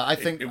 Yeah, I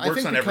think it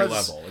works on every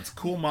level. It's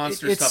cool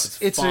monster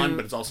stuff. It's fun,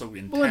 but it's also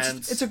intense. Well,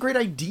 it's a great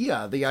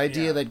idea. The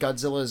idea that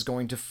Godzilla is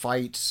going to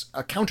fight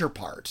a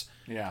counterpart.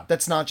 Yeah,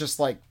 that's not just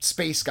like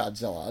space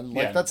Godzilla.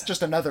 Like that's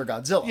just another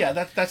Godzilla. Yeah,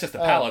 that's just a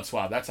palette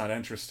swap. That's not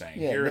interesting.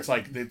 Yeah, here it's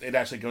like it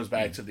actually goes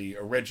back to the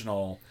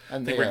original.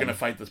 And we're going to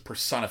fight this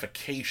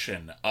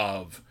personification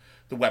of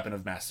the weapon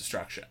of mass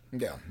destruction.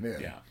 Yeah.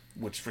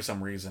 Which for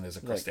some reason is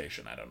a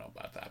crustacean. I don't know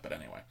about that, but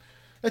anyway,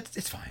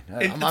 it's fine.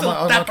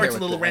 That part's a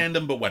little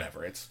random, but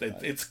whatever.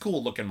 It's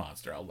cool looking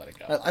monster. I'll let it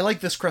go. I like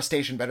this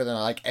crustacean better than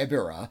I like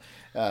Ebirah,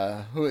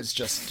 who is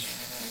just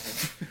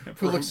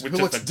who looks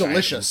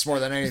delicious more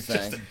than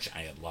anything. Just a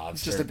giant lobster.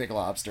 It's just a big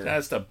lobster.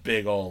 That's a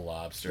big old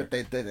lobster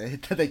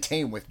that they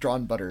tame with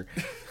drawn butter.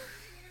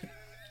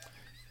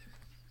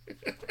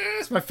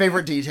 It's my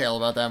favorite detail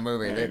about that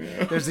movie.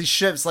 There's these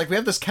ships, like we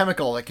have this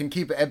chemical that can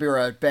keep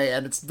Ebirah at bay,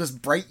 and it's this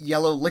bright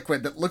yellow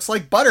liquid that looks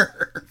like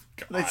butter.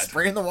 They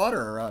spray in the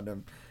water around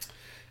him.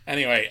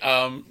 Anyway,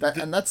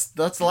 that's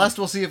the last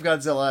we'll see of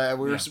Godzilla.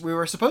 We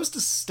were supposed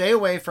to stay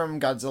away from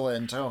Godzilla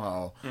in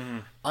Toho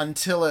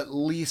until at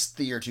least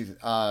the year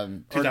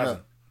 2000.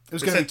 It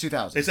was going to be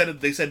 2000.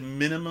 They said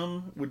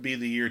minimum would be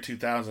the year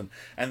 2000,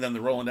 and then the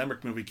Roland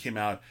Emmerich movie came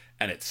out,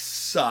 and it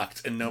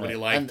sucked, and nobody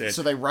liked it.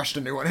 So they rushed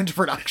a new one into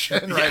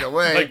production right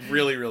away. Like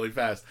really, really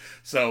fast.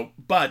 So,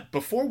 but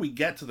before we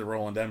get to the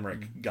Roland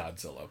Emmerich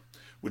Godzilla,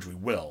 which we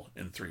will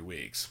in 3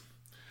 weeks,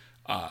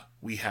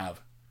 we have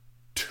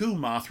 2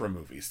 Mothra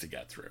movies to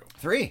get through.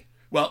 3?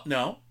 Well,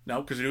 no,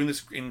 because we're doing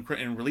this in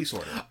release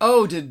order.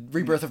 Oh, did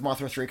Rebirth of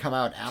Mothra 3 come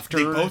out after?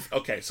 They both,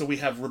 okay, so we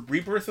have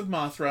Rebirth of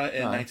Mothra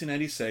in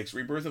 1996,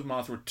 Rebirth of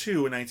Mothra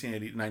 2 in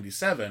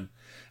 1997,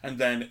 and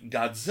then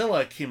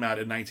Godzilla came out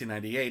in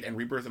 1998, and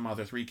Rebirth of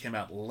Mothra 3 came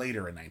out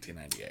later in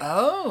 1998.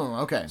 Oh,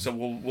 okay. So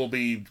we'll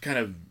be kind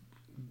of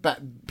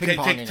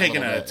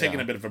taking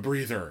a bit of a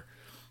breather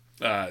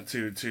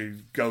to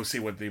go see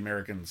what the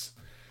Americans...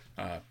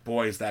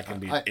 boys, that can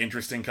be an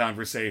interesting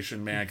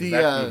conversation, man, because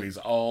that movie's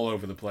all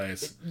over the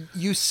place.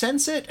 You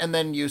sense it, and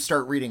then you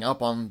start reading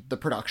up on the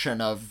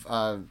production of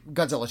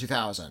Godzilla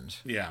 2000.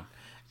 Yeah.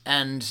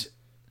 And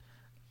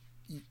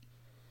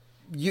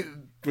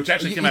which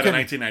actually came out in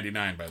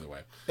 1999, by the way.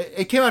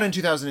 It came out in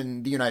 2000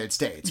 in the United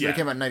States, but it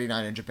came out in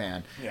 99 in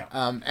Japan. Yeah.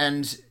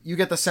 And you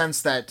get the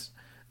sense that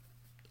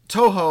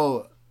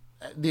Toho...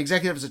 The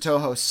executives at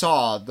Toho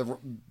saw the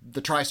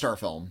TriStar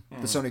film,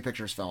 the Sony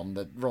Pictures film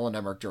that Roland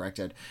Emmerich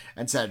directed,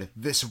 and said,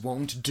 this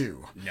won't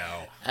do.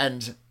 No.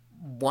 And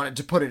wanted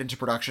to put it into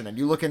production. And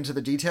you look into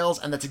the details,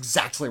 and that's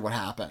exactly what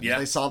happened. Yeah.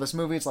 They saw this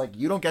movie. It's like,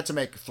 you don't get to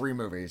make 3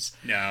 movies.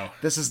 No.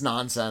 This is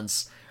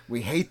nonsense.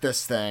 We hate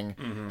this thing.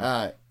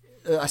 A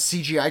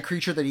CGI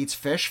creature that eats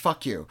fish?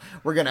 Fuck you.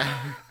 We're gonna...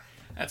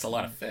 That's a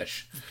lot of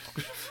fish.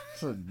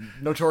 It's a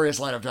notorious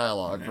line of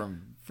dialogue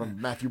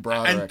from Matthew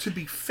Broderick. And to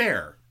be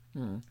fair,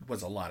 it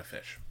was a lot of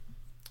fish.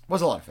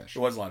 Was a lot of fish. It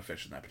was a lot of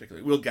fish in that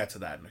particular... We'll get to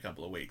that in a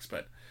couple of weeks,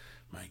 but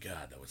my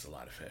God, that was a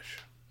lot of fish.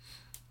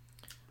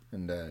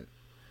 And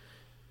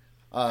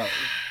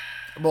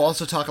we'll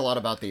also talk a lot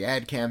about the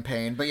ad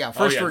campaign. But yeah,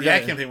 first the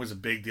ad campaign was a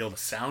big deal. The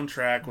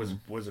soundtrack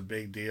was a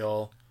big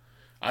deal.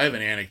 I have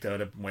an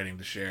anecdote I've been waiting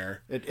to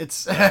share. But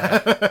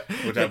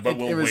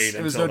we'll wait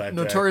until that day.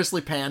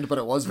 Notoriously panned, but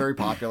it was very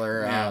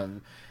popular.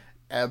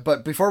 Yeah.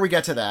 But before we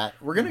get to that,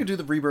 we're going to do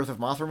the Rebirth of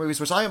Mothra movies,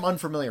 which I am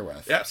unfamiliar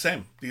with. Yeah,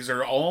 same. These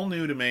are all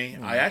new to me.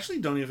 I actually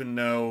don't even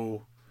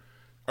know...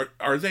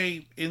 Are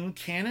they in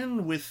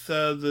canon with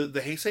the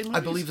Heisei movies? I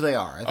believe they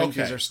are. I think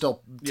these are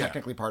still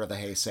technically part of the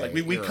Heisei.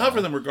 Like we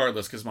cover them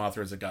regardless because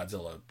Mothra is a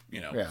Godzilla,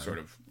 sort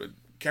of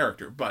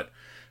character. But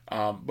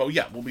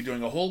yeah, we'll be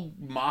doing a whole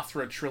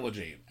Mothra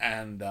trilogy,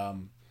 and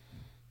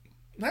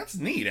that's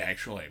neat,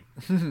 actually.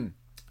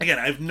 Again,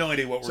 I have no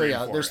idea what we're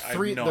in for. There's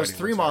three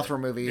Mothra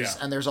movies,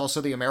 and there's also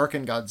the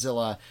American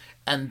Godzilla,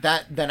 and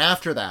then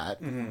after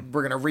that,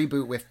 we're gonna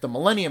reboot with the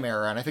Millennium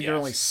Era, and I think there are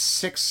only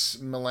 6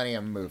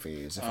 Millennium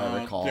movies, if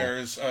I recall.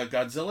 There's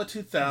Godzilla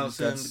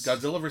 2000,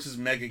 Godzilla vs.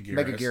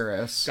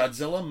 Megaguirus,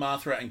 Godzilla,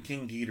 Mothra, and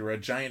King Ghidorah,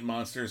 Giant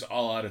Monsters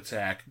All Out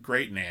Attack.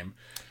 Great name.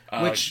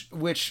 Which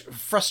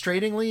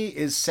frustratingly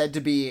is said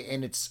to be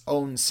in its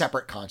own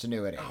separate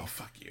continuity. Oh,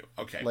 fuck you.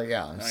 Okay. Like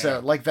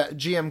that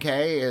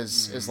GMK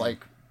is like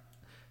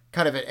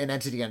kind of an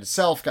entity in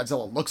itself.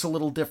 Godzilla looks a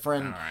little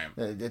different. All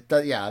right.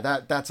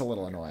 That's a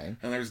little annoying.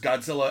 And there's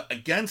Godzilla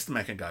against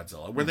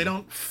Mechagodzilla, where they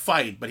don't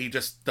fight, but he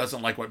just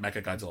doesn't like what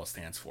Mechagodzilla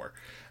stands for.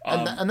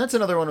 And that's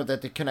another one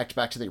that they connect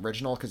back to the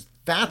original, because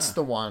that's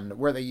the one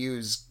where they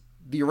use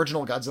the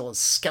original Godzilla's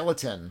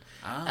skeleton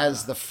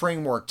as the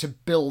framework to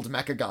build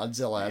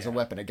Mechagodzilla as a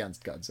weapon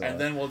against Godzilla.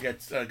 And then we'll get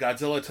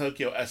Godzilla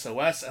Tokyo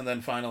SOS, and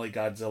then finally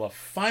Godzilla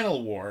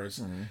Final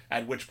Wars,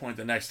 at which point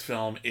the next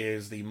film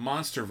is the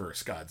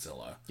Monsterverse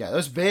Godzilla. Yeah,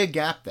 there's a big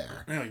gap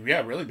there.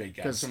 Yeah, really big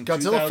gap. Because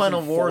Godzilla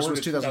Final Wars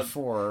was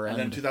 2004. And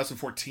then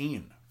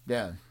 2014.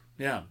 Yeah.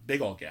 Yeah,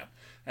 big old gap.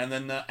 And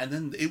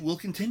then it will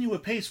continue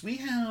at pace. We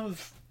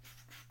have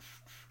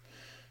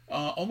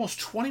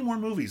almost 20 more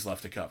movies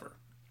left to cover.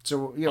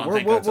 So yeah,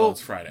 we'll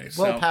Friday.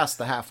 Well past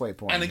the halfway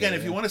point. And again,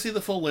 if you want to see the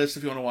full list,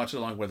 if you want to watch it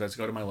along with us,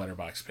 go to my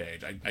Letterboxd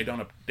page. I don't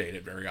update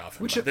it very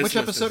often. Which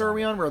episode are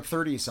we on? We're at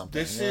 30-something.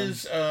 This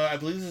is, I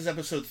believe this is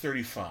episode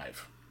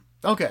 35.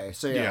 Okay,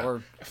 so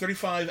we're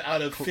 35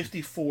 out of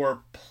 54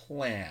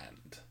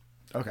 planned.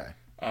 Okay.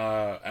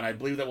 And I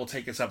believe that will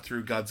take us up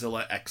through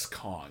Godzilla X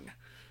Kong.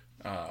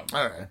 All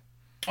right.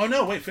 Oh,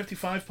 no, wait,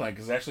 55 planned,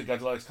 because actually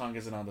Godzilla X Kong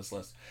isn't on this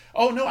list.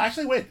 Oh, no,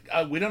 actually, wait,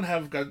 we don't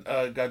have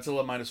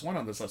Godzilla -1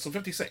 on this list, so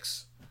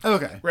 56.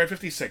 Okay. We're at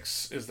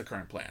 56 is the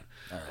current plan.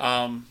 All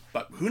right.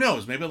 But who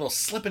knows, maybe they'll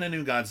slip in a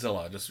new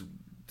Godzilla just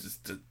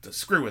to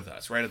screw with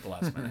us right at the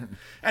last minute.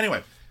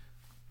 Anyway,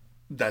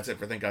 that's it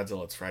for Thank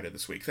Godzilla It's Friday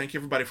this week. Thank you,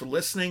 everybody, for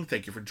listening.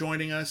 Thank you for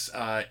joining us.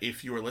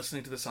 If you are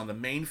listening to this on the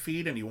main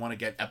feed and you want to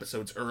get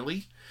episodes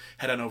early,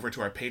 head on over to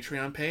our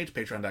Patreon page,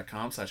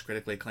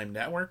 patreon.com/critically acclaimed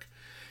network.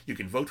 You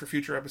can vote for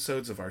future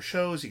episodes of our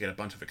shows. You get a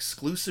bunch of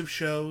exclusive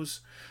shows.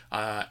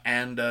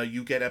 And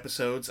you get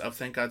episodes of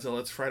Thank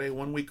Godzilla It's Friday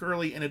 1 week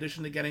early, in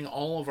addition to getting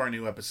all of our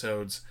new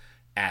episodes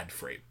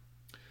ad-free.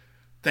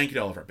 Thank you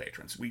to all of our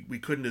patrons. We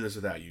couldn't do this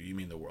without you. You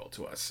mean the world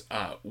to us.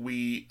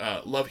 We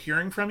love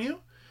hearing from you.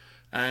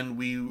 And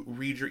we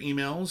read your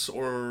emails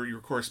or your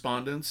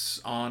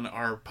correspondence on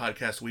our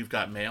podcast, We've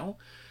Got Mail.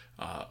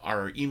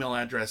 Our email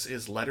address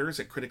is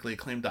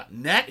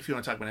letters@criticallyacclaimed.net if you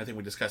want to talk about anything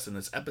we discussed in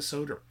this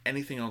episode or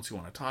anything else you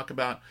want to talk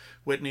about.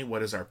 Whitney,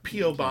 what is our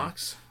P.O.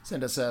 Box?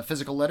 Send us a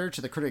physical letter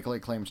to the Critically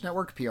Acclaimed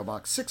Network, P.O.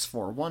 Box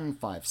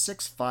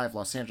 641565,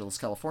 Los Angeles,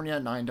 California,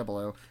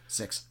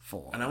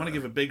 90064. And I want to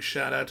give a big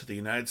shout out to the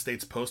United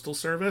States Postal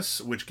Service,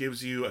 which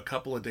gives you a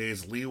couple of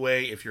days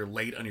leeway if you're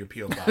late on your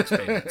P.O. Box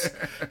payments.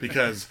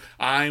 Because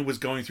I was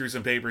going through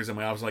some papers and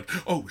my office was like,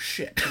 oh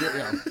shit.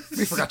 Yeah.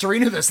 We forgot to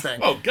renew this thing.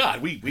 Oh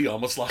god, we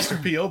almost lost our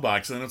P.O.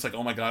 Box. And then it's like,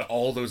 oh my god,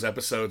 all those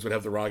episodes would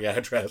have the wrong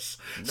address.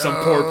 No.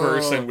 Some poor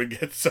person would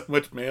get so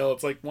much mail.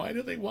 It's like, why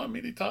do they want me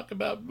to talk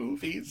about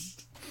movies?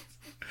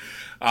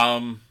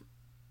 I'm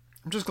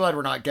just glad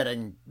we're not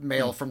getting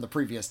mail from the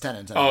previous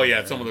tenant. Oh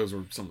yeah, some of those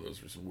were some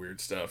weird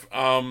stuff.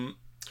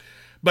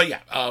 But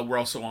yeah, we're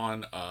also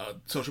on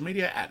social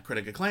media at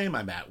Critic Acclaim.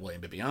 I'm at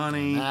William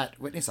Bibiani. I'm at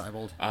Whitney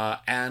Seibold.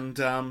 And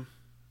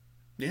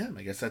yeah,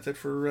 I guess that's it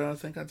for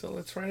Thank Godzilla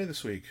It's Friday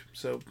this week.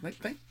 So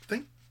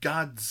thank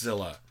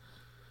Godzilla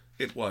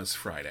it was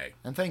Friday.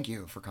 And thank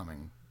you for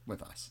coming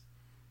with us.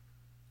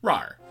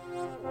 Rawr.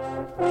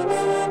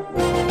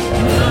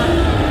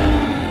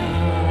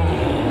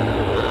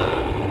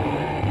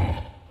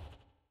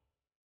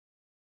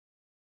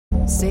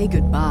 Say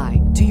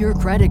goodbye to your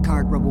credit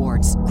card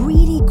rewards.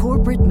 Greedy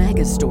corporate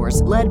mega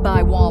megastores, led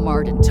by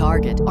Walmart and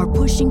Target, are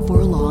pushing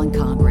for a law in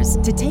Congress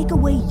to take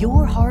away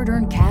your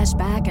hard-earned cash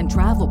back and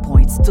travel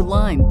points to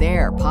line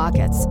their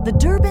pockets. The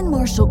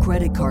Durbin-Marshall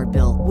credit card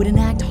bill would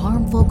enact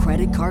harmful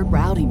credit card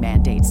routing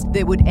mandates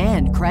that would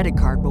end credit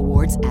card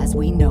rewards as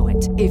we know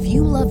it. If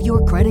you love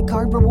your credit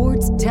card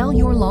rewards, tell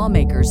your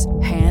lawmakers,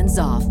 hands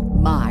off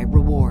my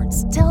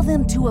rewards. Tell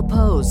them to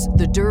oppose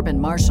the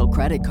Durbin-Marshall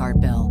credit card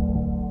bill.